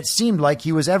 and it seemed like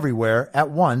he was everywhere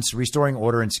at once, restoring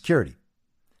order and security.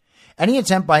 Any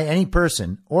attempt by any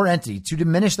person or entity to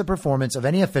diminish the performance of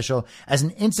any official as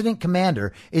an incident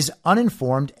commander is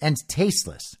uninformed and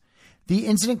tasteless. The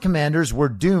incident commanders were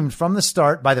doomed from the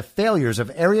start by the failures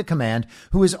of Area Command,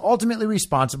 who is ultimately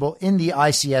responsible in the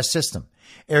ICS system.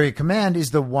 Area Command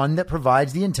is the one that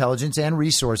provides the intelligence and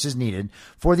resources needed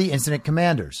for the incident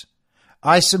commanders.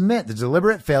 I submit the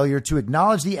deliberate failure to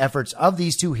acknowledge the efforts of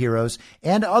these two heroes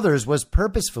and others was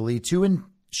purposefully to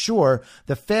ensure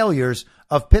the failures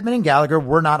of Pittman and Gallagher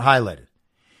were not highlighted.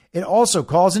 It also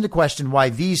calls into question why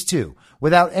these two,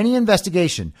 without any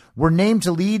investigation, were named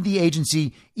to lead the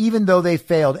agency even though they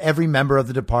failed every member of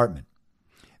the department.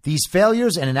 These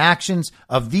failures and inactions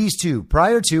of these two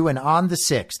prior to and on the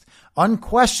 6th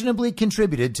unquestionably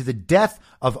contributed to the death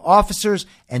of officers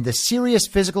and the serious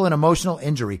physical and emotional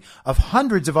injury of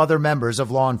hundreds of other members of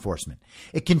law enforcement.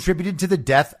 It contributed to the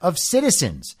death of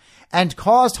citizens and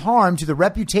caused harm to the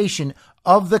reputation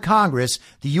of the Congress,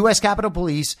 the U.S. Capitol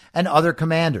Police, and other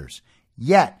commanders.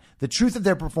 Yet, the truth of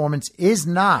their performance is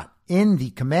not in the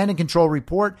command and control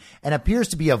report and appears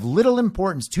to be of little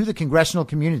importance to the congressional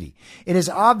community. It is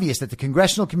obvious that the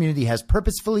congressional community has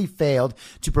purposefully failed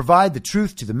to provide the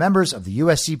truth to the members of the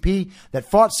USCP that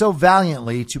fought so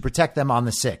valiantly to protect them on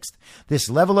the 6th. This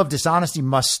level of dishonesty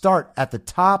must start at the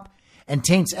top and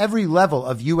taints every level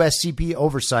of USCP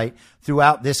oversight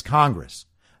throughout this Congress.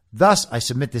 Thus, I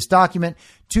submit this document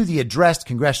to the addressed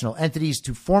congressional entities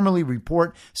to formally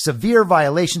report severe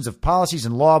violations of policies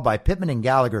and law by Pittman and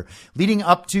Gallagher leading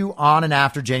up to, on, and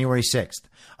after January 6th.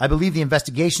 I believe the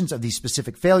investigations of these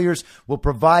specific failures will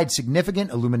provide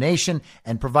significant illumination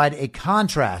and provide a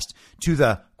contrast to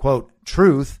the, quote,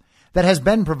 truth that has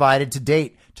been provided to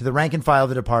date to the rank and file of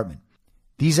the department.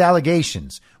 These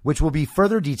allegations, which will be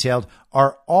further detailed,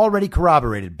 are already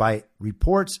corroborated by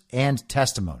reports and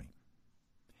testimony.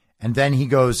 And then he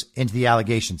goes into the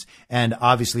allegations. And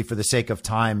obviously, for the sake of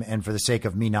time and for the sake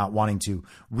of me not wanting to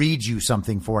read you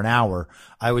something for an hour,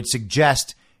 I would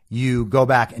suggest you go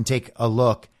back and take a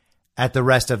look at the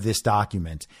rest of this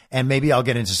document. And maybe I'll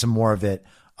get into some more of it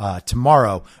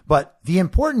tomorrow. But the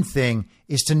important thing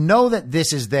is to know that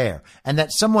this is there and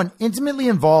that someone intimately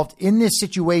involved in this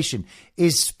situation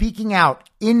is speaking out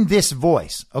in this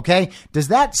voice. Okay. Does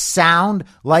that sound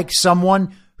like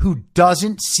someone who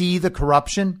doesn't see the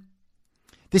corruption?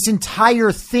 This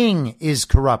entire thing is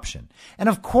corruption. And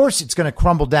of course, it's going to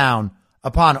crumble down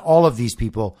upon all of these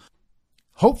people.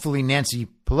 Hopefully, Nancy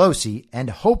Pelosi and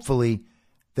hopefully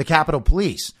the Capitol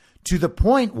Police, to the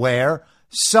point where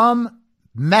some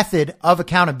method of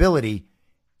accountability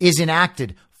is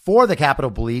enacted for the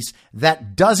Capitol Police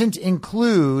that doesn't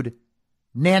include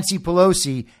Nancy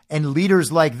Pelosi and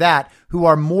leaders like that who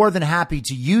are more than happy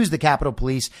to use the Capitol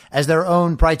Police as their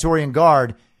own Praetorian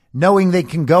Guard, knowing they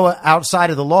can go outside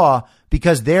of the law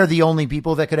because they're the only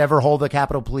people that could ever hold the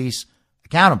Capitol Police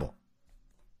accountable.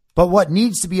 But what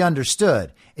needs to be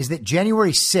understood is that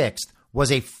January 6th was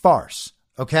a farce,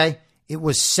 okay? It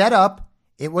was set up,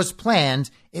 it was planned,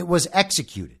 it was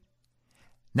executed.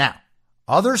 Now,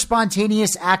 other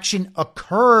spontaneous action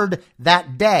occurred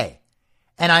that day,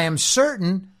 and I am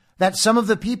certain that some of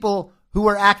the people who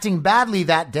were acting badly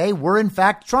that day were in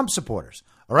fact Trump supporters.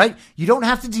 All right. You don't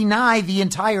have to deny the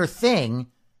entire thing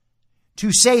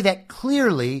to say that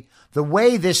clearly the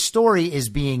way this story is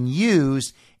being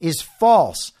used is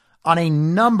false on a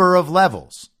number of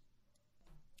levels.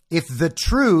 If the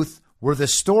truth were the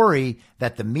story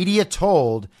that the media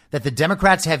told, that the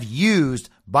Democrats have used,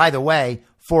 by the way,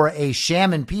 for a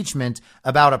sham impeachment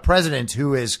about a president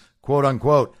who is, quote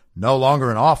unquote, no longer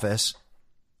in office.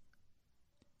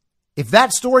 If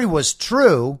that story was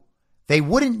true, they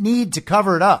wouldn't need to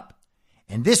cover it up.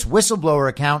 And this whistleblower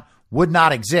account would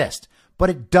not exist. But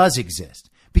it does exist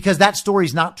because that story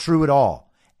is not true at all.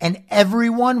 And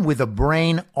everyone with a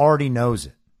brain already knows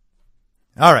it.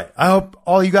 All right. I hope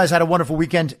all you guys had a wonderful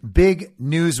weekend. Big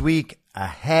news week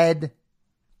ahead.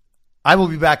 I will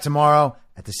be back tomorrow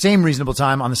at the same reasonable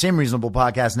time on the same reasonable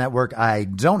podcast network. I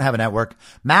don't have a network.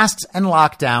 Masks and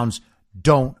lockdowns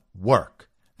don't work.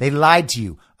 They lied to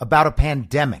you about a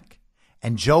pandemic.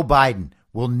 And Joe Biden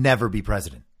will never be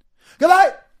president.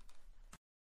 Goodbye.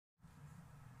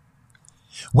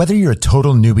 Whether you're a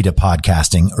total newbie to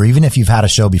podcasting or even if you've had a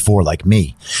show before like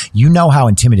me, you know how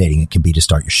intimidating it can be to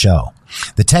start your show.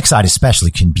 The tech side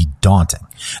especially can be daunting.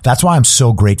 That's why I'm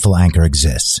so grateful Anchor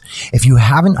exists. If you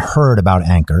haven't heard about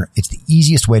Anchor, it's the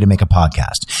easiest way to make a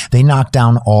podcast. They knock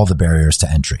down all the barriers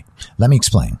to entry. Let me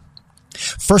explain.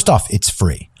 First off, it's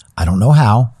free. I don't know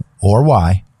how or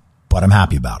why, but I'm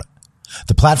happy about it.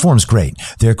 The platform's great.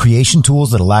 There are creation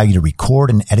tools that allow you to record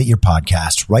and edit your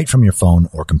podcast right from your phone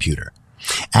or computer.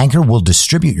 Anchor will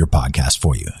distribute your podcast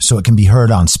for you so it can be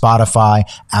heard on Spotify,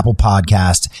 Apple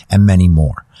Podcasts, and many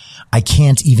more. I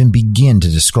can't even begin to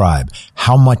describe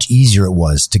how much easier it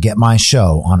was to get my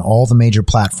show on all the major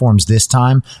platforms this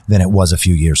time than it was a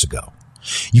few years ago.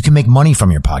 You can make money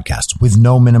from your podcast with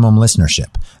no minimum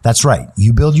listenership. That's right.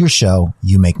 You build your show,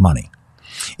 you make money.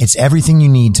 It's everything you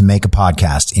need to make a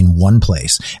podcast in one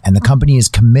place, and the company is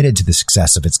committed to the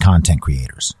success of its content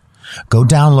creators. Go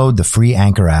download the free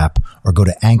Anchor app or go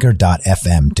to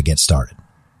anchor.fm to get started.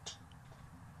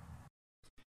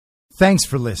 Thanks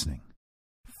for listening.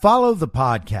 Follow the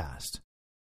podcast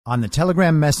on the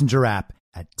Telegram Messenger app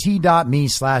at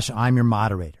t.me/I'm your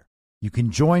moderator. You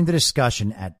can join the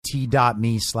discussion at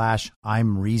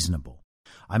t.me/I'm reasonable.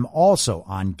 I'm also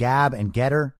on Gab and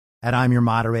Getter at I'm your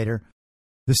moderator.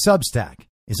 The Substack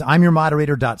is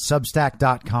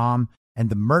imyourmoderator.substack.com and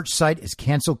the merch site is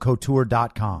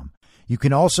cancelcouture.com. You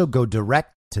can also go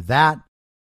direct to that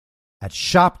at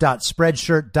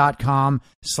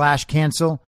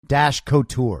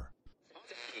shop.spreadshirt.com/cancel-couture.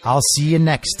 I'll see you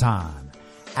next time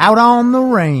out on the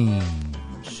range.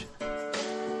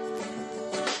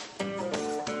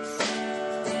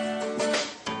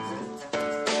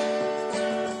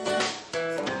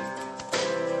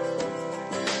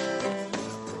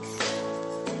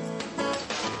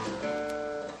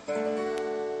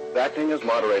 Acting as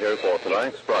moderator for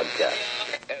tonight's broadcast.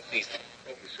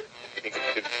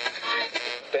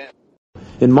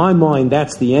 In my mind,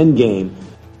 that's the end game.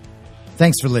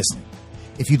 Thanks for listening.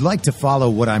 If you'd like to follow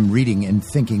what I'm reading and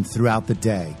thinking throughout the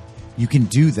day, you can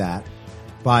do that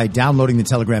by downloading the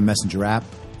Telegram Messenger app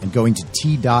and going to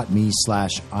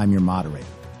t.me/I'm your moderator.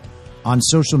 On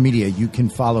social media, you can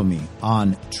follow me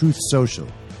on Truth Social,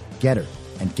 Getter,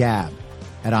 and Gab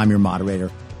at I'm your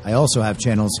moderator. I also have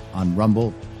channels on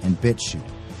Rumble and BitChute.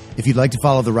 If you'd like to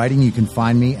follow the writing, you can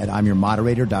find me at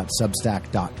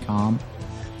imyourmoderator.substack.com.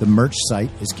 The merch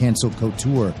site is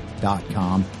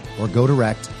cancelcouture.com or go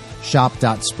direct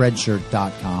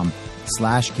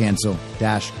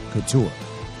shop.spreadshirt.com/cancel-couture.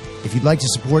 If you'd like to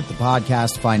support the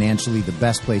podcast financially, the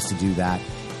best place to do that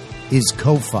is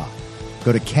Ko-Fi.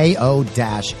 Go to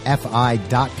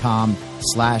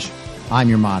ko-fi.com/I'm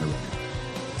your moderator.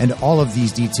 And all of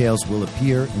these details will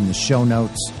appear in the show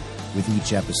notes with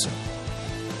each episode.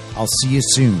 I'll see you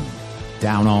soon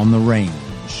down on the range.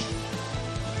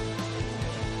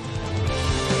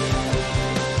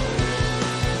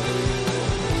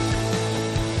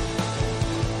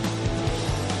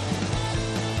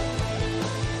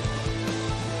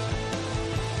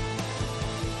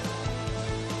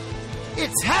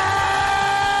 It's